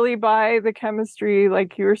never really buy the chemistry,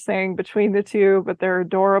 like you were saying, between the two, but they're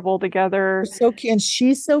adorable together. They're so cute, and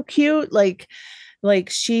she's so cute. Like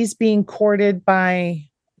she's being courted, surrounded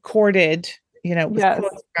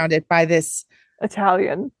by this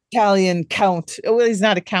Italian count. Well, he's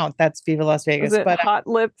not a count. That's Viva Las Vegas. But Hot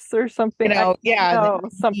Lips or something.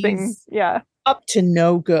 Something. Yeah. Up to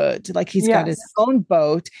no good. Like he's got his own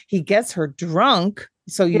boat. He gets her drunk.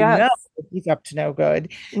 So know he's up to no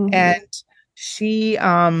good. Mm-hmm. And she,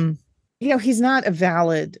 he's not a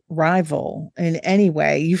valid rival in any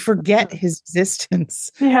way. You forget his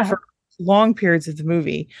existence for long periods of the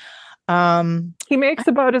movie. He makes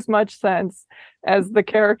about as much sense as the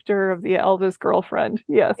character of the Elvis girlfriend.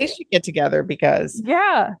 Yes. They should get together because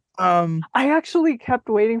I actually kept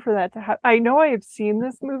waiting for that to happen. I know I have seen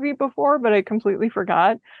this movie before, but I completely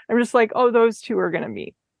forgot. I'm just like, oh, those two are gonna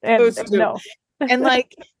meet. And no. And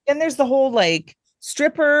like then there's the whole like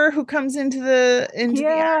stripper who comes into the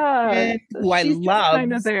action, who I love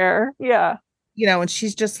kind of there. Yeah. And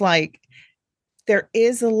she's just like, there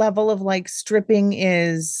is a level of like stripping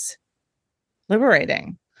is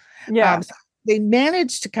liberating. Yeah. So they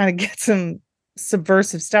managed to kind of get some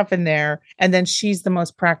subversive stuff in there. And then she's the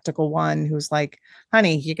most practical one who's like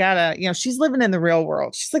honey, you gotta, she's living in the real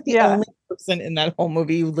world. She's like the Yeah. only person in that whole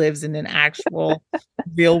movie who lives in an actual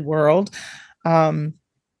real world. Um,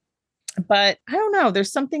 but I don't know.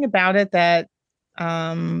 There's something about it that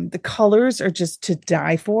the colors are just to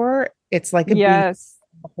die for. It's like a beach. Yes.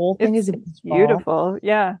 The whole thing It's is a beach ball. beautiful.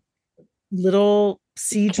 Yeah. Little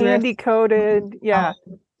sea drift Candy coated. Yeah.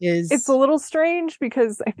 It's a is little strange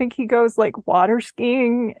because I think he goes like water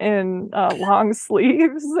skiing in long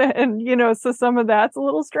sleeves, and so some of that's a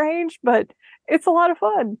little strange, but it's a lot of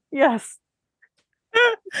fun. Yes.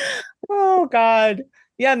 oh God.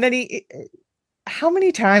 Yeah, and then how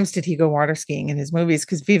many times did he go water skiing in his movies?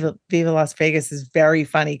 Because Viva Las Vegas is very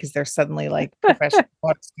funny because they're suddenly like professional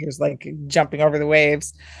water skiers, like jumping over the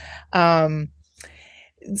waves. Um,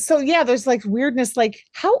 so yeah, there's like weirdness. Like,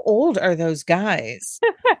 how old are those guys?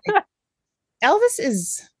 Elvis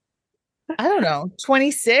is, I don't know,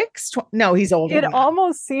 26. No, he's older It than that.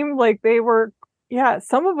 almost seemed like they were, yeah,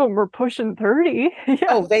 some of them were pushing 30. Yeah.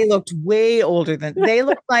 Oh, they looked way older than they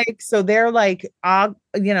look like. So they're like,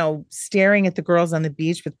 staring at the girls on the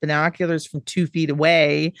beach with binoculars from 2 feet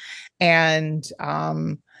away. And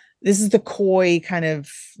this is the coy kind of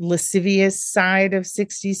lascivious side of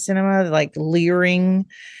 60s cinema, like leering,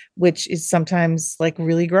 which is sometimes like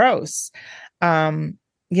really gross. You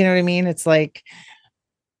know what I mean? It's like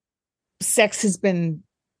sex is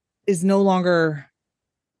no longer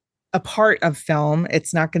a part of film.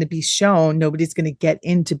 It's not going to be shown. Nobody's going to get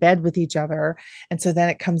into bed with each other. And so then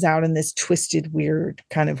it comes out in this twisted, weird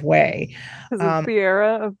kind of way. Because it's the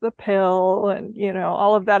era of the pill, and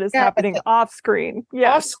all of that is Yeah, happening off screen.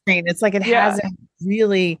 Yeah. off screen. It's like it Yeah. hasn't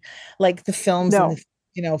really, like the films in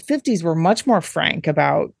No. the 50s were much more frank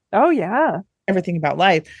about Oh yeah. everything about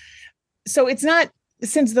life. So it's not,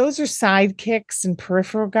 since those are sidekicks and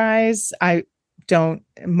peripheral guys, I don't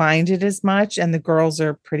mind it as much. And the girls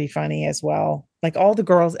are pretty funny as well. Like all the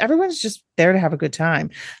girls, everyone's just there to have a good time.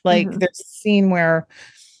 Like there's a scene where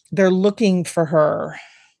they're looking for her.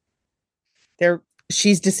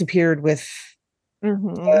 She's disappeared with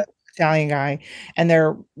the Italian guy, and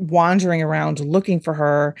they're wandering around looking for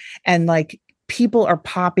her. And like people are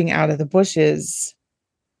popping out of the bushes.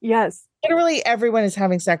 Yes. Literally everyone is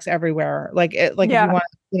having sex everywhere. Like if you Yeah. want,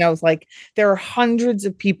 it's like there are hundreds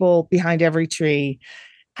of people behind every tree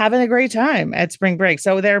having a great time at spring break.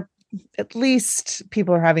 So they're, at least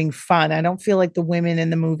people are having fun. I don't feel like the women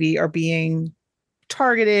in the movie are being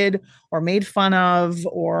targeted or made fun of,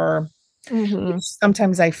 or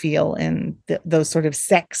sometimes I feel in those sort of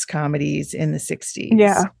sex comedies in the 60s.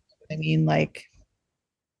 Yeah. I mean, like,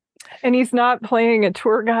 and he's not playing a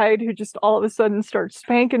tour guide who just all of a sudden starts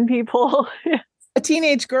spanking people. a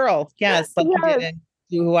teenage girl. Yes. Like yes. you did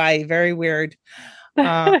in Hawaii. Very weird.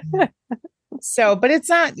 So, but it's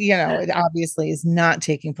not, it obviously is not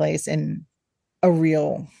taking place in a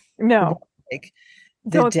real, no, like,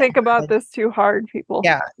 don't think about this too hard, people.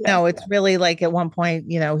 Yeah. No, it's really like at one point,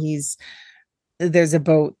 there's a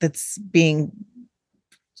boat that's being,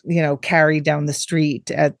 carried down the street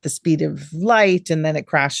at the speed of light, and then it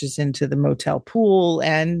crashes into the motel pool,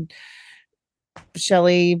 and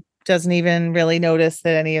Shelley doesn't even really notice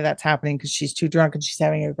that any of that's happening because she's too drunk and she's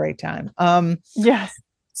having a great time. Yes.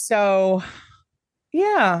 So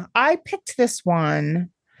yeah, I picked this one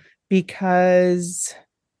because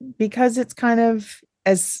it's kind of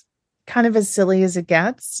as silly as it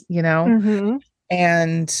gets,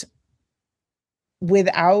 and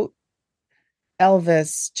without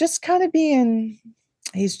Elvis just kind of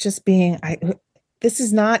he's just being, this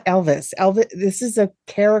is not Elvis. This is a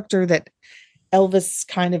character that Elvis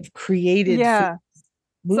kind of created. Yeah.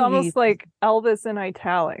 It's almost like Elvis in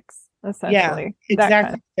italics, essentially. Yeah,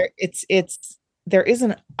 exactly. There is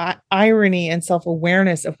an irony and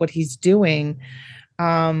self-awareness of what he's doing.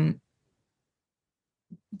 That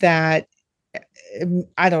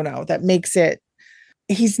I don't know, that makes it,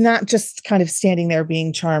 he's not just kind of standing there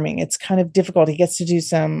being charming. It's kind of difficult. He gets to do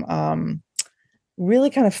some really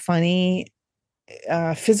kind of funny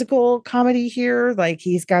physical comedy here. Like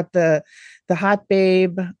he's got the hot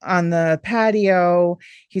babe on the patio.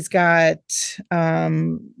 He's got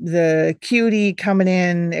the cutie coming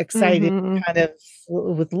in excited, kind of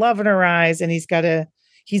with love in her eyes, and he's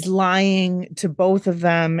lying to both of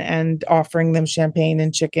them and offering them champagne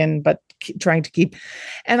and chicken, but trying to keep,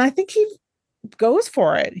 and I think he goes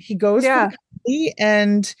for it. He goes for the comedy,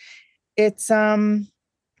 and it's I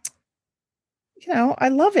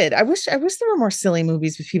love it. I wish there were more silly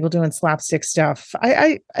movies with people doing slapstick stuff.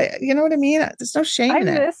 I you know what I mean? There's no shame in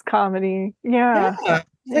it. I miss comedy. Yeah.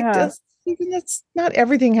 Like even that's not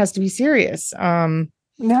everything has to be serious.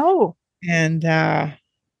 No. And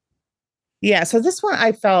Yeah, so this one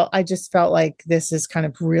I just felt like this is kind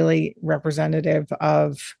of really representative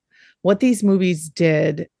of what these movies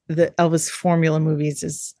did. The Elvis formula movies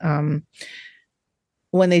is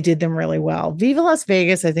when they did them really well. Viva Las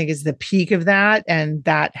Vegas, I think, is the peak of that, and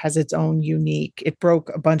that has its own unique. It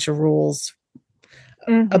broke a bunch of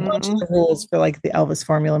Hmm. the rules for like the Elvis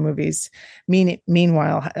formula movies.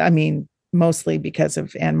 Meanwhile, I mean, mostly because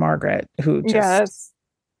of Anne Margaret, who just, Yes,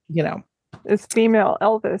 you know, it's female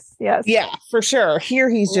Elvis. Yes. yeah, for sure. Here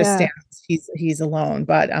he's just Yeah. stands. He's alone.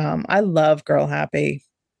 But I love Girl Happy.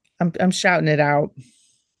 I'm shouting it out.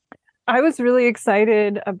 I was really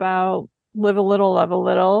excited about Live a Little, Love a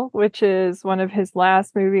Little, which is one of his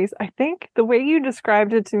last movies. I think the way you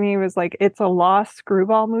described it to me was like it's a lost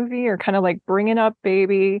screwball movie or kind of like Bringing Up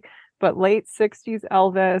Baby, but late 60s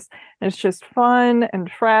Elvis. And it's just fun and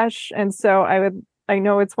fresh. And so I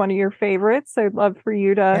know it's one of your favorites. So I'd love for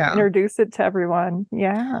you to Yeah. introduce it to everyone.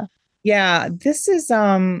 Yeah. Yeah. This is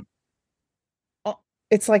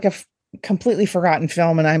it's like completely forgotten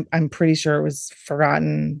film, and I'm pretty sure it was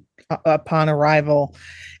forgotten upon arrival,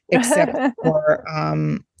 except for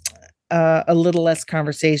a little less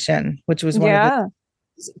conversation, which was one of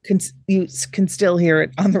his. Yeah. You can still hear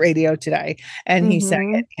it on the radio today, and he sang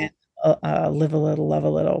Hmm. it in "Live a Little, Love a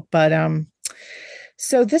Little." But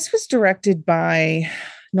so this was directed by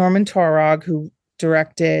Norman Taurog, who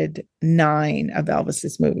directed 9 of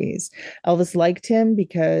Elvis's movies. Elvis liked him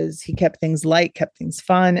because he kept things light, kept things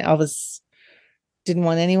fun. Elvis didn't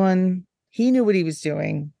want anyone, he knew what he was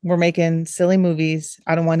doing. We're making silly movies.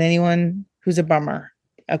 I don't want anyone who's a bummer.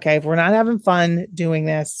 Okay, if we're not having fun doing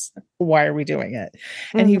this, why are we doing it?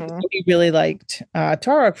 And Hmm. he really liked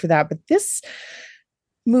Tarok for that. But this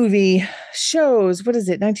movie shows, what is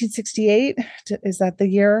it, 1968? Is that the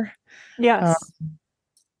year? Uh, Yes.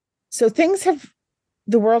 so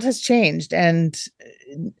the world has changed. And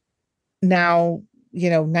now,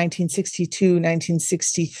 1962,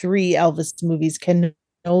 1963 Elvis movies can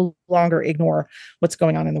no longer ignore what's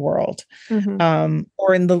going on in the world, Hmm.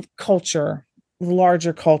 or in the culture,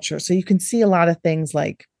 larger culture. So you can see a lot of things,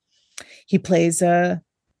 like he plays a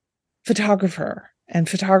photographer, and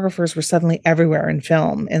photographers were suddenly everywhere in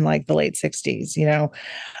film in like the late 60s.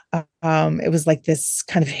 It was like this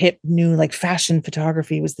kind of hip new, like fashion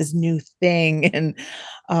photography was this new thing, and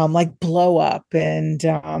like blow up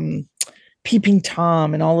and Peeping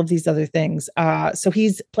Tom and all of these other things. So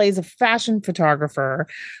he's plays a fashion photographer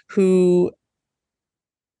who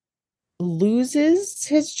loses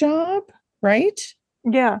his job, right?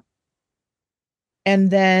 Yeah.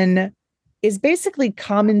 And then is basically Well,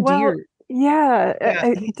 commandeered. yeah.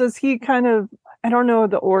 Yeah, Does he kind of, I don't know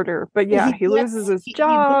the order, but yeah, he loses his he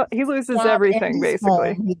job. loses He his loses job and everything his home.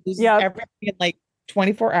 basically. He loses Yep. everything in like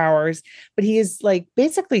 24 hours, but he is like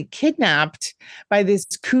basically kidnapped by this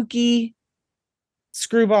kooky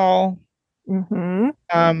screwball Hmm.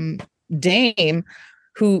 um, dame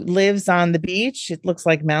who lives on the beach. It looks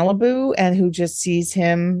like Malibu, and who just sees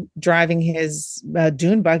him driving his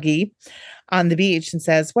dune buggy on the beach and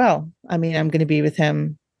says, "Well, I mean, I'm going to be with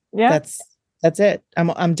him. Yeah. That's that's it.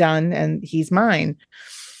 I'm done, and he's mine."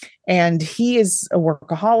 And he is a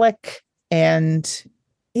workaholic, and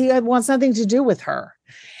he wants nothing to do with her.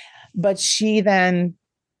 But she then,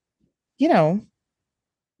 you know,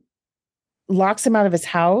 locks him out of his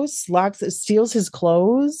house, steals his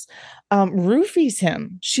clothes, roofies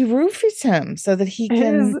him. She roofies him so that he It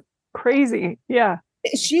can is crazy. Yeah.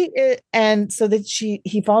 and so that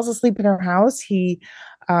he falls asleep in her house. He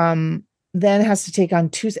um then has to take on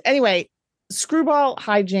two. Anyway, screwball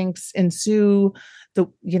hijinks ensue.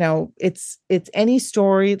 It's any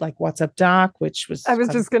story like What's Up Doc, which I was was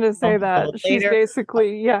a just gonna say film a that little she's later,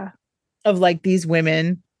 basically, yeah. of like these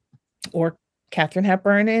women, or Katharine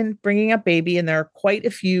Hepburn in Bringing Up Baby, and there are quite a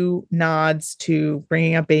few nods to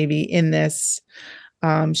Bringing Up Baby in this.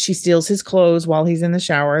 She steals his clothes while he's in the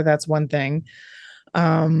shower. That's one thing.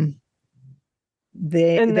 Um,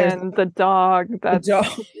 And there's then the dog the dog,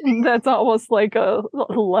 that's almost like a like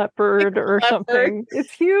leopard or a leopard, something. It's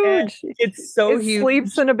and huge. it's so It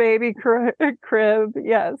sleeps huge. in a baby crib.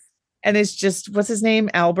 Yes. And it's just, what's his name?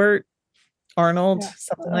 Albert Arnold, Yeah.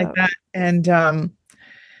 something like that. And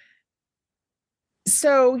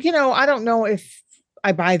so, I don't know if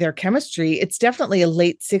I buy their chemistry. It's definitely a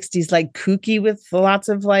late 60s, like kooky with lots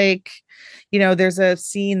of like, there's a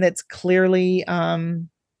scene that's clearly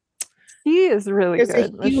She is really there's a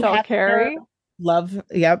good. Hugh Michelle Hefner Carey. love.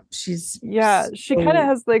 Yep, she's Yeah, she kind of so,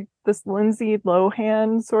 has like this Lindsay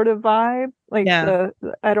Lohan sort of vibe. Like yeah,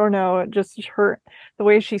 I don't know, just the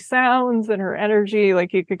way she sounds and her energy,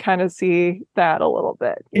 like you could kind of see that a little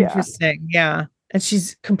bit. Yeah. interesting. Yeah. And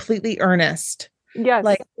she's completely earnest. Yes.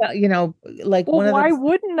 Like, like Well, one of why those.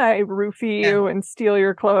 wouldn't I roofie Yeah. you and steal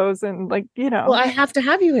your clothes and like, Well, I have to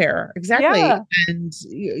have you here. Exactly. yeah. And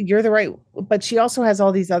you're the right. But she also has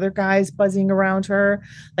all these other guys buzzing around her,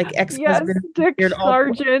 like Yes, ex-husband, Dick weird, all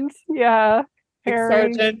Sargent. Yeah. Harry.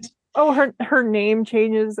 ex-sergeant. Oh, her name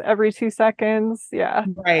changes every 2 seconds. Yeah.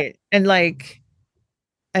 Right. And like,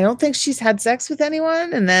 I don't think she's had sex with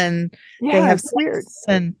anyone. And then they Yeah, have it's weird.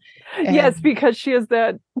 sex Yes, and because she has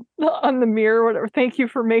that on the mirror, whatever. Thank you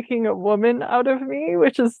for making a woman out of me,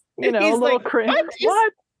 which is, a he's little like, cringe.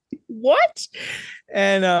 What? what?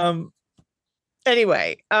 And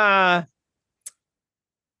anyway,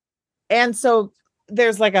 and so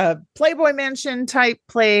there's like a Playboy Mansion type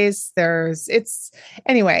place.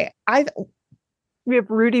 Anyway, We have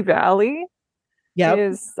Rudy Valley yep,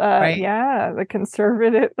 is right. yeah, the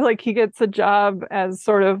conservative, like he gets a job as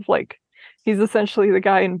sort of like he's essentially the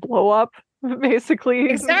guy in Blow Up, basically.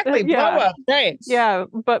 Exactly. Blow Yeah. up. Right. Yeah,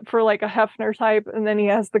 but for like a Hefner type, and then he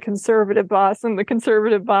has the conservative boss, and the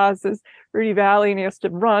conservative boss is Rudy Valley, and he has to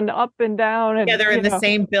run up and down, Yeah, and they're in the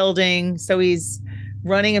same building. So he's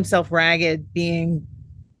running himself ragged,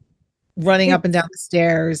 running up and down it's the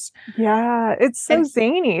stairs. yeah, it's so And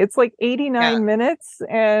zany. It's like yeah, 89 minutes,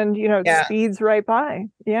 and it yeah. speeds right by.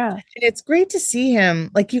 Yeah. And it's great to see him.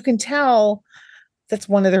 Like you can tell that's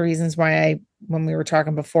one of the reasons why when we were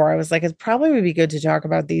talking before, I was like, it probably would be good to talk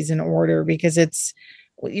about these in order because it's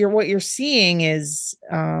what you're seeing is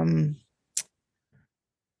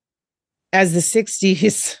as the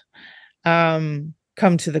 60s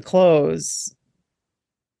come to the close.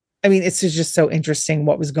 I mean, it's just so interesting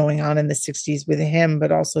what was going on in the 60s with him,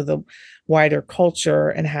 but also the wider culture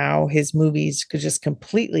and how his movies could just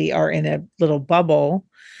completely are in a little bubble.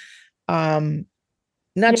 Not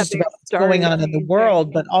Yeah, just they about what's going started on in the world,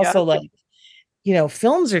 aging. but Yeah. also like,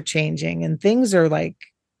 films are changing and things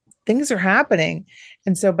are happening.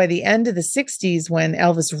 And so by the end of the 60s, when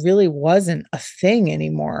Elvis really wasn't a thing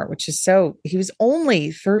anymore, he was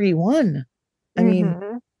only 31. I mean,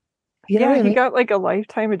 Hmm. you know Yeah, what I he mean? got like a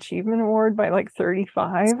lifetime achievement award by like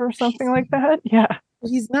 35 or something like that. Yeah.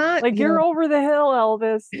 He's not, Like you're over the hill,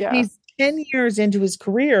 Elvis. Yeah. he's 10 years into his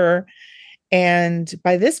career. And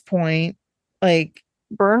by this point, like,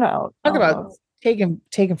 Burnout talk about almost.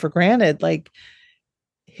 taken for granted. Like,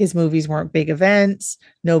 his movies weren't big events.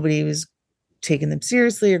 Nobody was taking them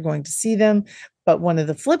seriously or going to see them. But one of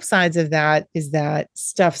the flip sides of that is that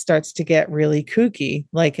stuff starts to get really kooky,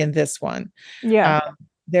 like in this one. Yeah. Um,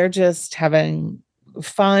 they're just having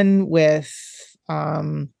fun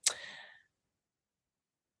um,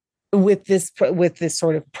 with this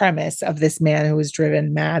sort of premise of this man who is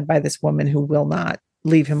driven mad by this woman who will not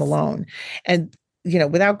leave him alone. And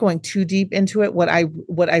without going too deep into it, what I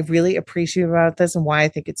really appreciate about this and why I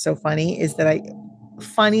think it's so funny is that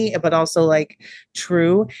funny but also like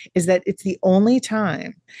true is that it's the only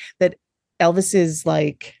time that Elvis's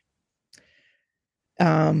like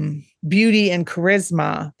beauty and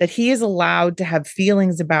charisma, that he is allowed to have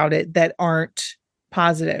feelings about it that aren't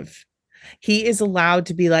positive. He is allowed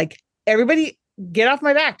to be like, everybody get off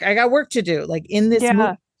my back, I got work to do. Like in this movie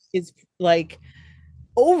Yeah. is like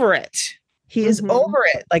over it. He is Hmm. over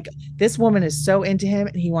it. Like this woman is so into him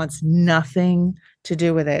and he wants nothing to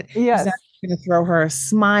do with it. He's Yes. not going to throw her a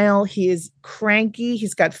smile. He is cranky.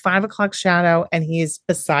 He's got 5 o'clock shadow and he is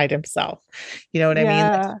beside himself. You know what I mean?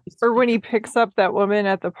 Yeah. Or when he picks up that woman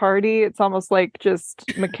at the party, it's almost like just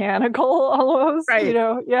mechanical almost, Right.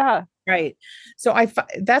 Yeah. Right. So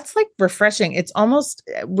that's like refreshing. It's almost,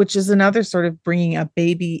 which is another sort of bringing a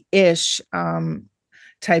baby-ish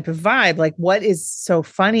type of vibe. Like what is so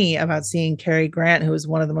funny about seeing Cary Grant, who is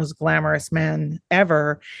one of the most glamorous men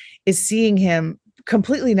ever, is seeing him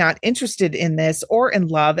completely not interested in this or in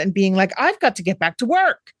love and being like, I've got to get back to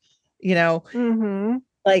work, Hmm.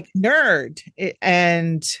 like nerd.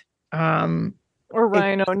 And Or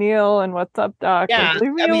Ryan O'Neal and What's Up, Doc? Like, yeah,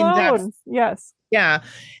 leave me I mean, alone. Yes. yeah.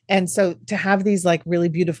 And so to have these like really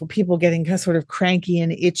beautiful people getting kind of sort of cranky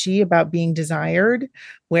and itchy about being desired,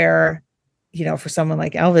 where, for someone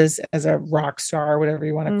like Elvis as a rock star, whatever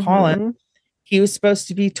you want to call him, Hmm. he was supposed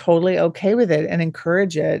to be totally okay with it and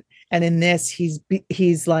encourage it. And in this,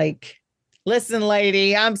 he's like, listen,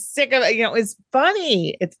 lady, I'm sick of it. It's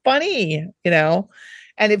funny. It's funny,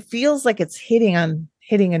 and it feels like it's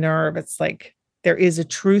hitting a nerve. It's like there is a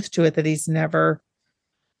truth to it that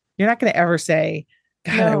you're not going to ever say,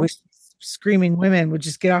 God, I No. wish screaming women would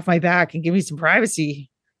just get off my back and give me some privacy.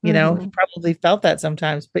 He Hmm. probably felt that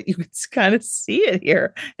sometimes, but you could kind of see it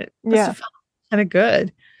here. It must Yeah. have felt kind of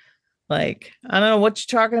good. Like, I don't know what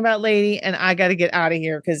you're talking about, lady, and I got to get out of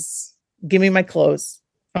here because give me my clothes.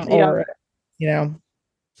 I'm Yeah. over it.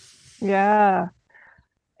 Yeah.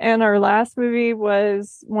 And our last movie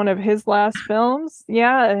was one of his last films.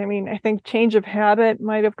 Yeah, I mean, I think Change of Habit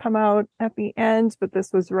might have come out at the end, but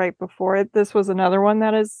this was right before it. This was another one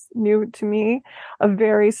that is new to me, a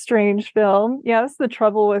very strange film. Yes, The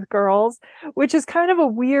Trouble with Girls, which is kind of a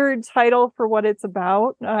weird title for what it's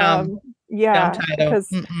about. Dumb Yeah, title. because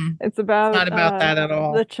Mm-mm. it's It's about not about that at the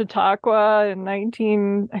all. Chautauqua in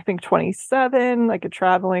 19, I think 27, like a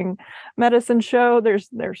traveling medicine show. There's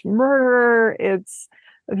murder. It's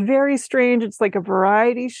very strange. It's like a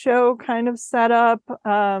variety show kind of setup.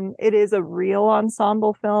 It is a real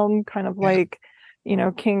ensemble film, kind of Yeah. like,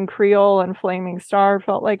 King Creole and Flaming Star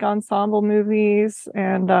felt like ensemble movies.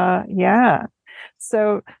 And yeah.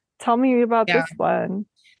 So tell me about Yeah. this one.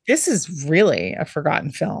 This is really a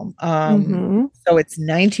forgotten film. Mm-hmm. So it's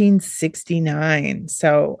 1969.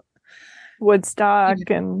 So Woodstock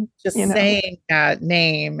even and, just saying that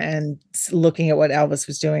name and looking at what Elvis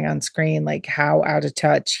was doing on screen, like how out of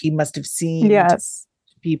touch he must have seemed to yes.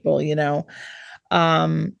 people.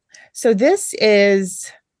 Um, so there's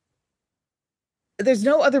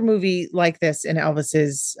no other movie like this in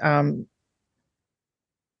Elvis's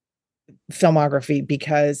filmography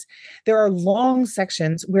because there are long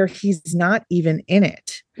sections where he's not even in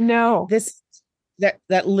it. No. This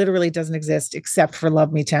that literally doesn't exist except for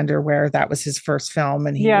Love Me Tender, where that was his first film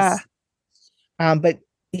and he Yeah. was but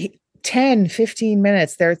 10, 15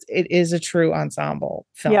 minutes there, it is a true ensemble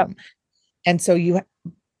Yep. film. And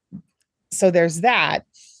so there's that.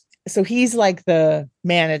 So he's like the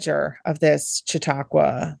manager of this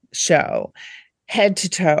Chautauqua show, head to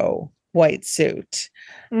toe white suit,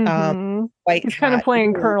 Mm-hmm. white He's kind of hat,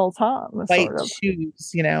 playing Colonel Tom, white sort of.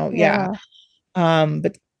 shoes, yeah. Yeah.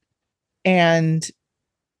 But and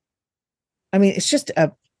I mean, it's just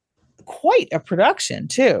a quite a production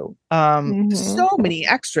too. Mm-hmm. So many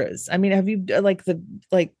extras. I mean, have you like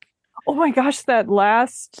Oh my gosh, that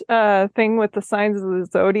last thing with the signs of the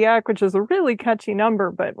Zodiac, which is a really catchy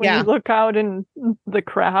number, but when you yeah, look out in the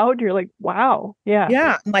crowd, you're like, wow, yeah,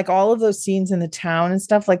 yeah, like all of those scenes in the town and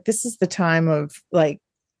stuff. Like this is the time of like,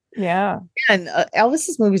 yeah, and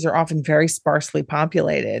Elvis's movies are often very sparsely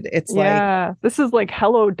populated. It's like yeah. This is like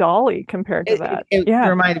Hello Dolly compared to that. it Yeah.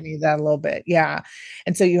 reminded me of that a little bit, yeah.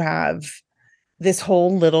 And so you have this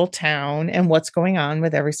whole little town and what's going on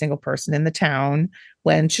with every single person in the town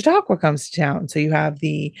when Chautauqua comes to town. So you have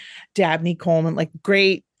the Dabney Coleman, like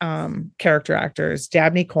great character actors.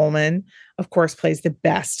 Dabney Coleman, of course, plays the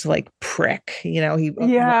best like prick. He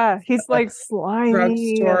Yeah, he's a like slimy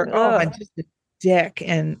drugstore. and Oh, and just a dick.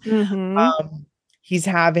 And mm-hmm. um, he's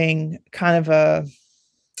having kind of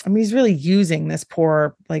I mean, he's really using this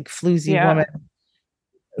poor like floozy Yeah. woman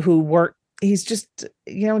who worked. He's just,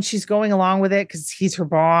 and she's going along with it because he's her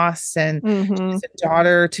boss and she Mm-hmm. has a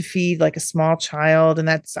daughter to feed, like a small child. And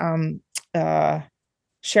that's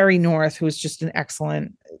Sherry North, who's just an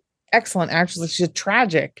excellent actress. Like, she's a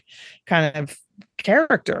tragic kind of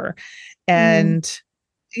character. Mm-hmm. And,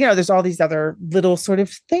 there's all these other little sort of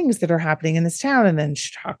things that are happening in this town. And then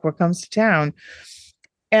Chautauqua comes to town.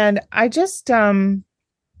 And I just, the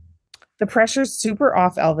pressure's super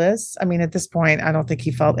off Elvis. I mean, at this point, I don't think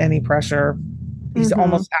he felt any pressure. He's Mm-hmm.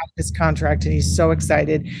 almost out of his contract and he's so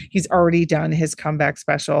excited. He's already done his comeback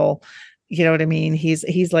special. You know what I mean?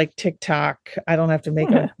 He's like TikTok. I don't have to make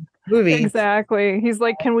a movie. Exactly. He's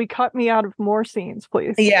like, can we cut me out of more scenes,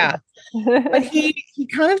 please? Yeah. But he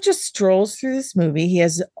kind of just strolls through this movie. He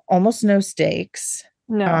has almost no stakes,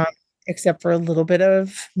 No. um, except for a little bit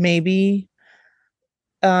of maybe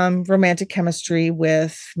romantic chemistry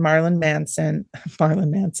with Marlon Manson. Marlon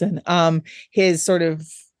Manson. His sort of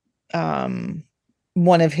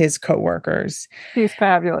one of his coworkers. She's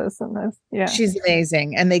fabulous in this. Yeah. She's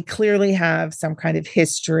amazing. And they clearly have some kind of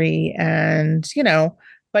history and,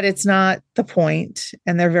 but it's not the point.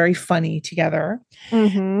 And they're very funny together.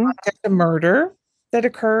 Mm-hmm. There's a murder that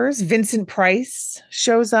occurs. Vincent Price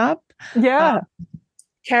shows up. Yeah.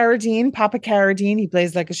 Carradine, Papa Carradine, he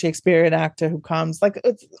plays like a Shakespearean actor who comes, like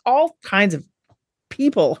it's all kinds of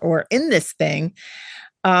people who are in this thing.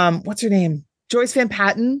 What's her name? Joyce Van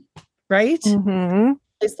Patten, right? Mm-hmm.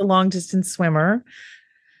 Is the long distance swimmer.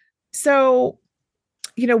 So,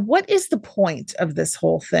 what is the point of this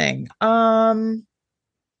whole thing?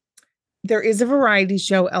 There is a variety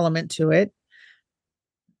show element to it.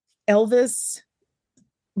 Elvis,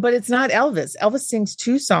 but it's not Elvis. Elvis sings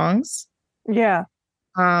two songs. Yeah.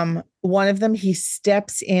 One of them, he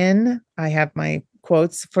steps in. I have my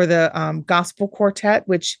quotes for the gospel quartet,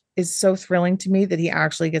 which is so thrilling to me that he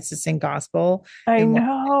actually gets to sing gospel I in one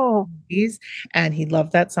know. of these. And he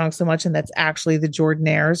loved that song so much. And that's actually the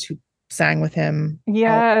Jordanaires who sang with him.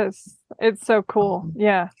 Yes. It's so cool.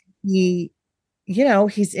 Yeah. He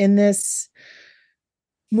he's in this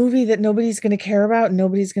movie that nobody's going to care about,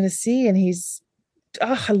 nobody's going to see, and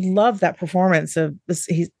I love that performance of this.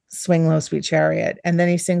 He's Swing Low, Sweet Chariot, and then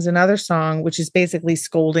he sings another song, which is basically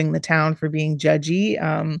scolding the town for being judgy.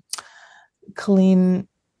 Clean,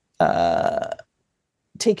 uh,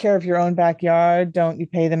 take care of your own backyard. Don't you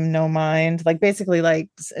pay them no mind? Like basically, like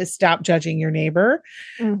stop judging your neighbor,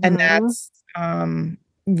 and Mm-hmm. that's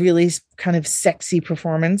really kind of sexy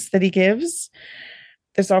performance that he gives.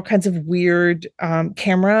 There's all kinds of weird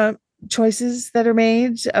camera choices that are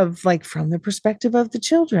made of like from the perspective of the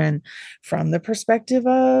children, from the perspective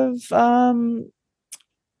of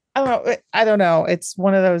I don't know. It's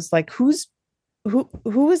one of those like who is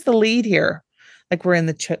the lead here? Like we're in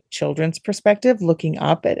the children's perspective looking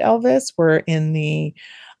up at Elvis. We're in the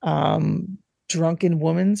drunken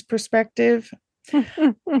woman's perspective.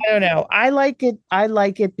 I don't know. I like it. I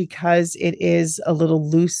like it because it is a little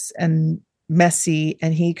loose and messy,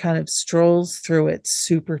 and he kind of strolls through it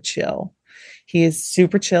super chill. He is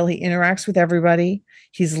super chill. He interacts with everybody.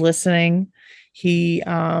 He's listening. He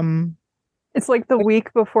It's like the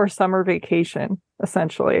week before summer vacation,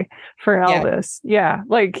 essentially, for yeah, Elvis. Yeah.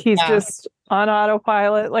 Like he's yeah. just on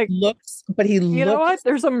autopilot. Like, He you know what? looks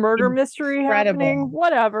There's a murder mystery happening. incredible.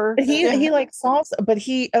 Whatever. But he like solves, but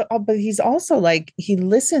he's also like he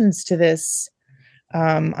listens to this.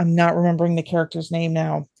 I'm not remembering the character's name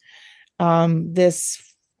now. This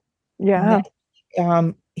Yeah.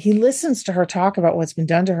 he listens to her talk about what's been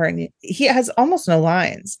done to her, and he has almost no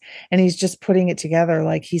lines, and he's just putting it together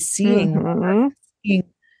like he's seeing her, Mm-hmm. seeing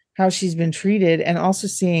how she's been treated, and also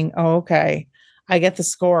seeing, oh, okay, I get the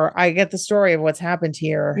score, I get the story of what's happened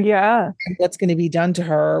here Yeah. and what's going to be done to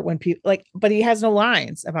her when people like, but he has no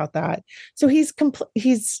lines about that. So he's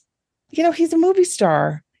a movie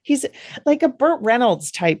star. He's like a Burt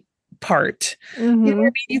Reynolds type part. You know what I Mm-hmm.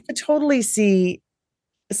 mean? You could totally see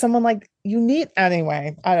someone like you need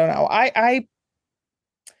anyway. I don't know. I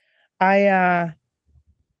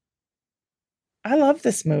I love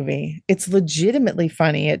this movie. It's legitimately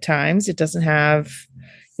funny at times. It doesn't have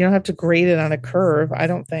you don't have to grade it on a curve, I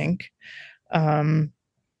don't think. Um,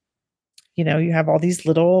 you have all these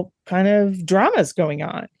little kind of dramas going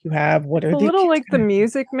on. You have what It's are a the little kids like the gonna do?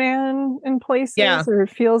 Music Man in Yeah, places, or it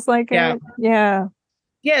feels like yeah. it. Yeah.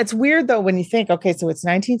 Yeah, it's weird though when you think, okay, so it's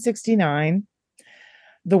 1969,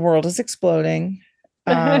 the world is exploding.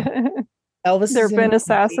 Um, Elvis There is have in been the movie,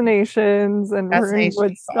 assassinations, and we're in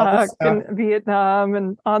assassination, all this Woodstock stuff. and Vietnam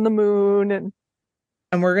and on the moon. And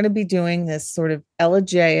And we're going to be doing this sort of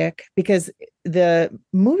elegiac because the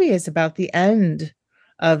movie is about the end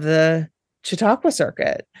of the Chautauqua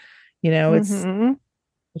circuit. It's hmm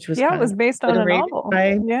which was yeah, it kind was of based on a obliterated novel.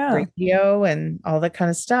 by Yeah. radio and all that kind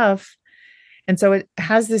of stuff. And so it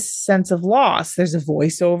has this sense of loss. There's a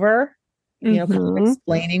voiceover, kind of hmm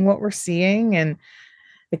explaining what we're seeing, and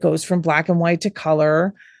it goes from black and white to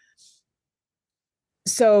color.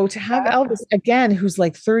 So to have Yeah. Elvis again, who's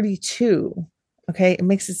like 32, okay, it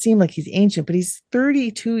makes it seem like he's ancient, but he's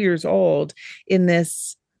 32 years old in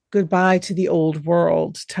this goodbye to the old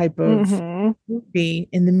world type of hmm movie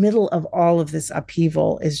in the middle of all of this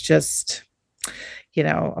upheaval is just,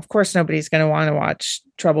 of course, nobody's going to want to watch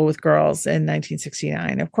Trouble with Girls in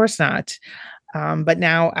 1969. Of course not. But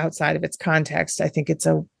now, outside of its context, I think it's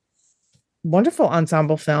a wonderful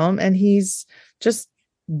ensemble film, and he's just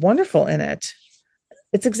wonderful in it.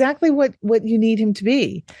 It's exactly what you need him to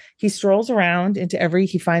be. He strolls around into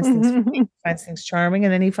he finds things funny, finds things charming,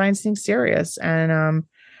 and then he finds things serious. And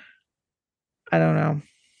I don't know.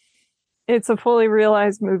 It's a fully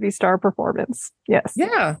realized movie star performance. Yes.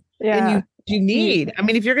 Yeah. And Yeah. you He need, I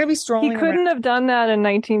mean, if you're gonna be he strolling around. couldn't have done that in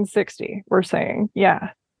 1960, we're saying.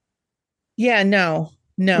 Yeah. Yeah, no,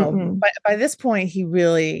 no. Mm-mm. But by this point, he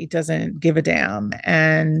really doesn't give a damn.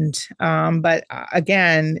 And but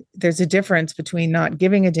again, there's a difference between not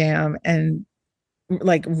giving a damn and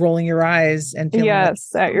like rolling your eyes and feeling like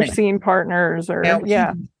Yes, at your scene partners, or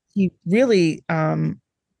yeah. he really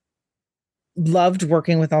loved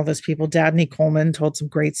working with all those people. Dabney Coleman told some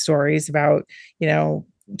great stories about,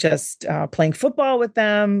 just playing football with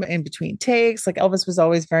them in between takes. Like Elvis was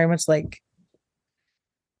always very much like,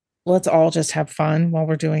 let's all just have fun while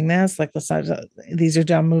we're doing this. Like, let's not, these are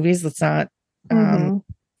dumb movies. Let's not hmm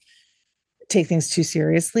take things too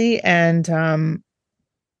seriously. And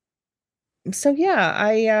so,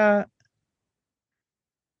 yeah,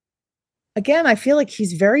 again, I feel like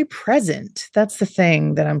he's very present. That's the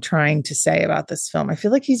thing that I'm trying to say about this film. I feel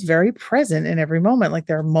like he's very present in every moment. Like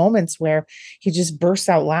there are moments where he just bursts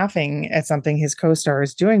out laughing at something his co-star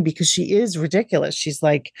is doing because she is ridiculous. She's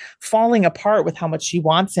like falling apart with how much she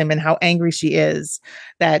wants him and how angry she is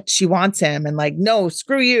that she wants him and like, no,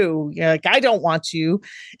 screw you. You're like, I don't want you.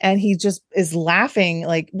 And he just is laughing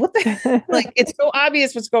like, what the like it's so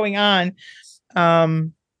obvious what's going on.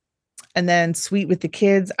 Um, and then Sweet with the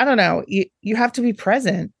Kids. I don't know. You have to be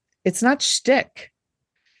present. It's not shtick.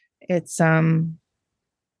 It's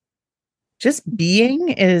just being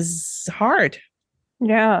is hard.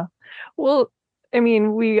 Yeah. Well, I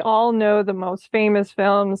mean, we all know the most famous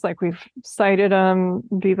films, like we've cited them,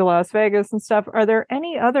 Viva Las Vegas and stuff. Are there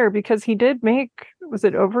any other, because he did make, was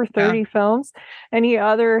it over 30 Yeah. films? Any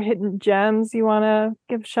other hidden gems you want to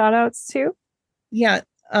give shout outs to? Yeah.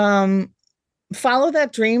 Follow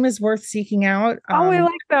That Dream is worth seeking out. Oh, I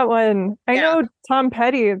like that one. I Yeah, know Tom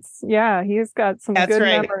Petty. He's got some that's good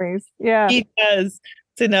right. memories. Yeah. He does.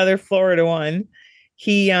 It's another Florida one.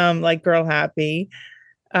 He like Girl Happy.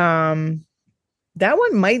 Um that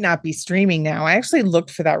one might not be streaming now. I actually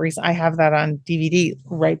looked for that reason. I have that on DVD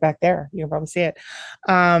right back there. You can probably see it.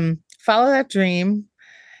 Follow That Dream.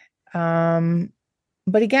 But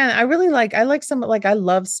again, I like some like I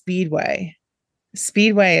love Speedway.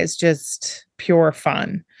 Speedway is just pure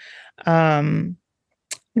fun. Um,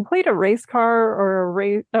 He played a race car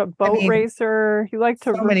or a boat racer. He liked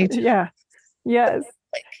to, so many yeah. Yes.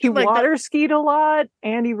 He like water skied a lot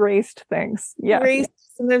and he raced things. Yeah. race.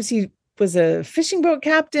 Sometimes he was a fishing boat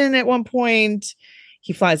captain at one point.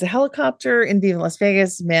 He flies a helicopter in Viva Las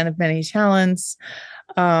Vegas, man of many talents.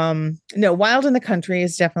 No, Wild in the Country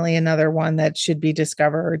is definitely another one that should be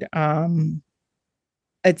discovered.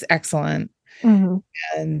 It's excellent. Mm-hmm.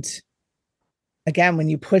 And again, when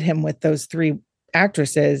you put him with those three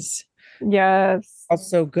actresses, yes,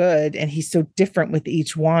 also good, and he's so different with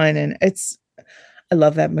each one. And I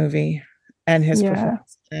love that movie and his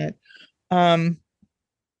performance in it.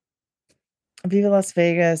 Viva Las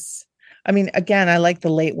Vegas. I mean, again, I like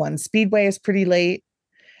the late one. Speedway is pretty late,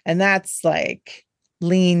 and that's like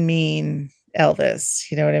lean, mean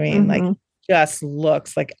Elvis. You know what I mean? Mm-hmm. Like, just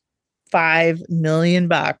looks like $5 million,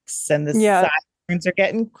 and the sirens are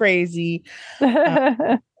getting crazy.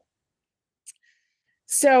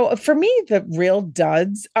 So for me, the real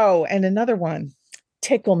duds. Oh, and another one,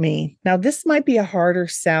 Tickle Me. Now, this might be a harder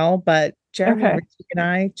sell, but Jeremy Ritchie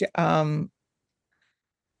and I,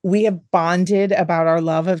 we have bonded about our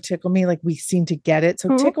love of Tickle Me. Like we seem to get it.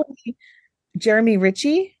 So Tickle Me, Jeremy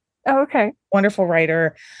Ritchie. Oh, okay. Wonderful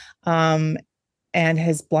writer. And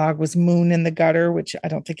his blog was Moon in the Gutter, which I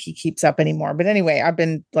don't think he keeps up anymore. But anyway, I've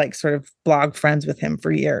been like sort of blog friends with him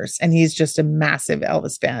for years, and he's just a massive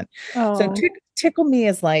Elvis fan. Oh. So Tickle Me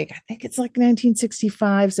is like, I think it's like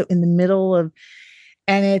 1965. So in the middle of,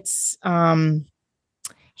 and it's,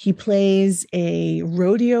 he plays a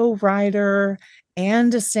rodeo rider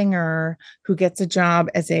and a singer who gets a job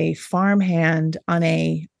as a farmhand on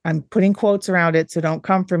I'm putting quotes around it, so don't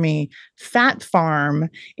come for me, fat farm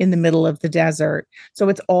in the middle of the desert. So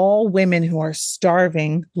it's all women who are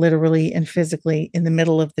starving, literally and physically, in the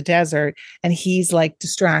middle of the desert. And he's like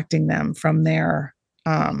distracting them from their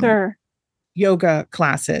yoga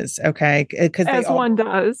classes. Okay. Because as one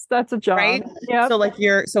does. That's a job. Right. Yeah.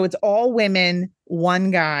 So it's all women, one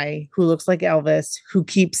guy who looks like Elvis who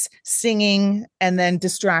keeps singing and then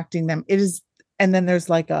distracting them. And then there's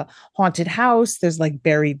like a haunted house. There's like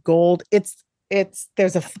buried gold.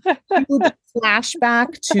 There's a huge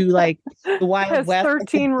flashback to like the Wild West.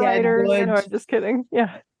 13 writers. No, I'm just kidding.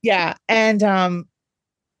 Yeah. Yeah. And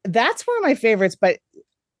that's one of my favorites,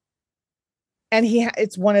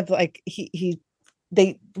 it's one of like,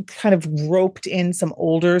 they kind of roped in some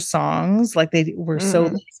older songs, like they were so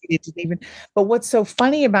lazy to even. But what's so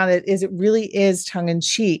funny about it is it really is tongue in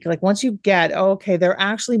cheek. Like once you get, okay, they're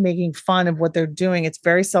actually making fun of what they're doing. It's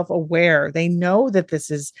very self-aware. They know that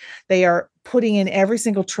they are putting in every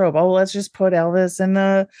single trope. Oh, let's just put Elvis in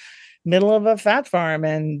the middle of a fat farm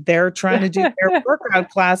and they're trying to do their workout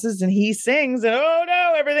classes and he sings and oh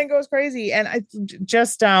no, everything goes crazy. And I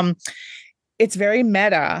just, it's very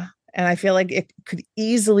meta. And I feel like it could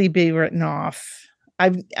easily be written off.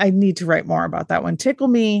 I need to write more about that one. Tickle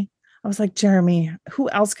Me. I was like, Jeremy, who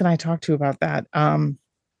else can I talk to about that?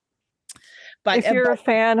 But if you're a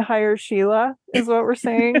fan, hire Sheila, is what we're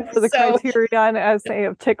saying for the Criterion essay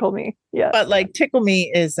of Tickle Me. Yeah. But like Tickle Me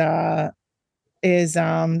is that's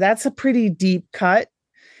a pretty deep cut.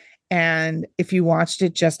 And if you watched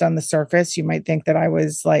it just on the surface, you might think that I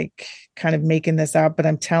was like kind of making this up, but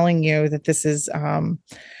I'm telling you that this is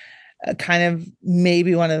kind of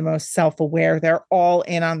maybe one of the most self-aware. They're all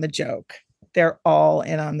in on the joke. They're all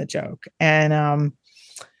in on the joke. And,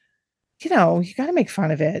 you know, you got to make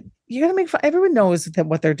fun of it. You got to make fun. Everyone knows that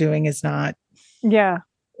what they're doing is not. Yeah.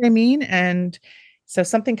 I mean, and so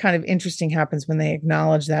something kind of interesting happens when they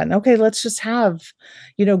acknowledge that. And okay, let's just have,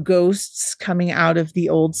 you know, ghosts coming out of the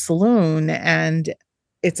old saloon, and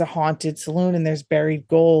it's a haunted saloon and there's buried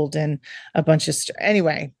gold and a bunch of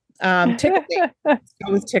anyway. Tickle me.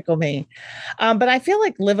 Go with Tickle Me. But I feel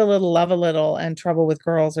like Live a Little, Love a Little and Trouble with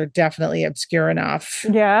Girls are definitely obscure enough.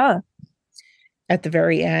 Yeah. At the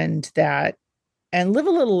very end that, and Live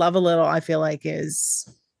a Little, Love a Little, I feel like there's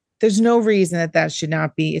no reason that should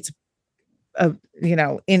not be, it's a, you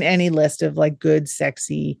know, in any list of like good,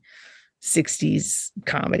 sexy 60s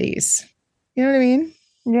comedies. You know what I mean?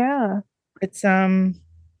 Yeah. It's,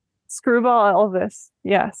 Screwball Elvis.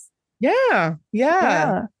 Yes. Yeah.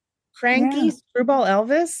 Cranky Screwball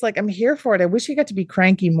Elvis. Like, I'm here for it. I wish he got to be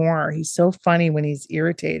cranky more. He's so funny when he's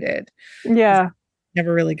irritated. Yeah.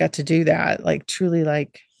 Never really got to do that. Like, truly,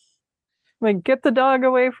 like get the dog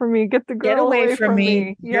away from me. Get the girl away from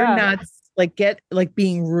me. You're nuts. Like, get like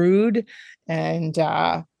being rude and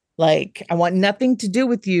like, I want nothing to do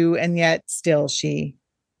with you. And yet still she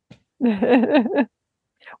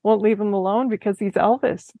won't leave him alone because he's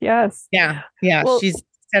Elvis. Yes. Yeah. Well, she's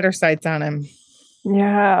set her sights on him.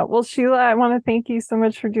 Yeah. Well, Sheila, I want to thank you so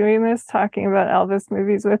much for doing this, talking about Elvis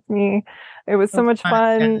movies with me. It was so much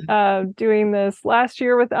fun doing this last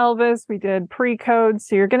year with Elvis. We did pre-code,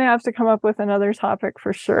 so you're going to have to come up with another topic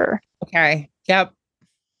for sure. Okay. Yep.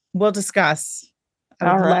 We'll discuss.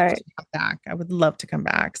 I would love to come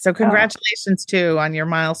back. So congratulations too on your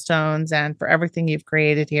milestones and for everything you've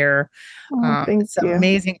created here. It's an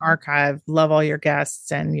amazing archive. Love all your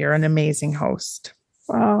guests, and you're an amazing host.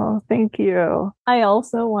 Oh, thank you. I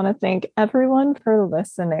also want to thank everyone for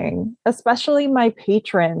listening, especially my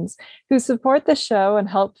patrons who support the show and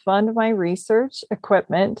help fund my research,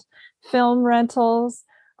 equipment, film rentals,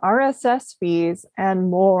 RSS fees, and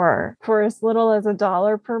more for as little as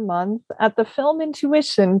 $1 per month at the Film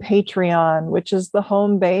Intuition Patreon, which is the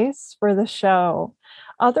home base for the show.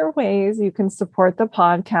 Other ways you can support the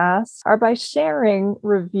podcast are by sharing,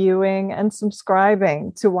 reviewing, and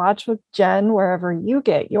subscribing to Watch with Jen wherever you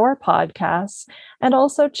get your podcasts, and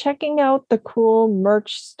also checking out the cool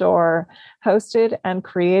merch store hosted and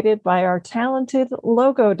created by our talented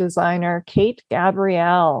logo designer, Kate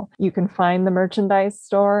Gabrielle. You can find the merchandise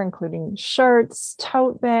store, including shirts,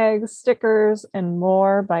 tote bags, stickers, and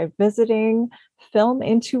more by visiting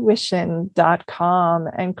filmintuition.com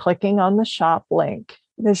and clicking on the shop link.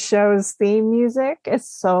 The show's theme music is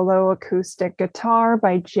solo acoustic guitar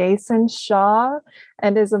by Jason Shaw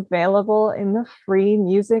and is available in the free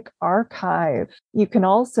music archive. You can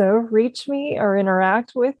also reach me or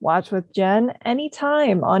interact with Watch with Jen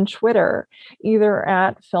anytime on Twitter, either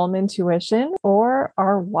at Film Intuition or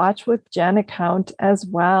our Watch with Jen account as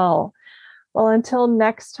well. Well, until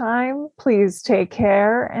next time, please take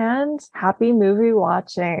care and happy movie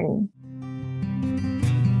watching.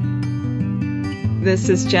 This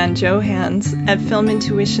is Jen Johans at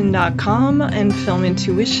filmintuition.com and Film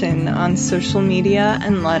Intuition on social media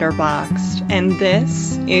and Letterboxd. And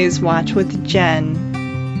this is Watch with Jen.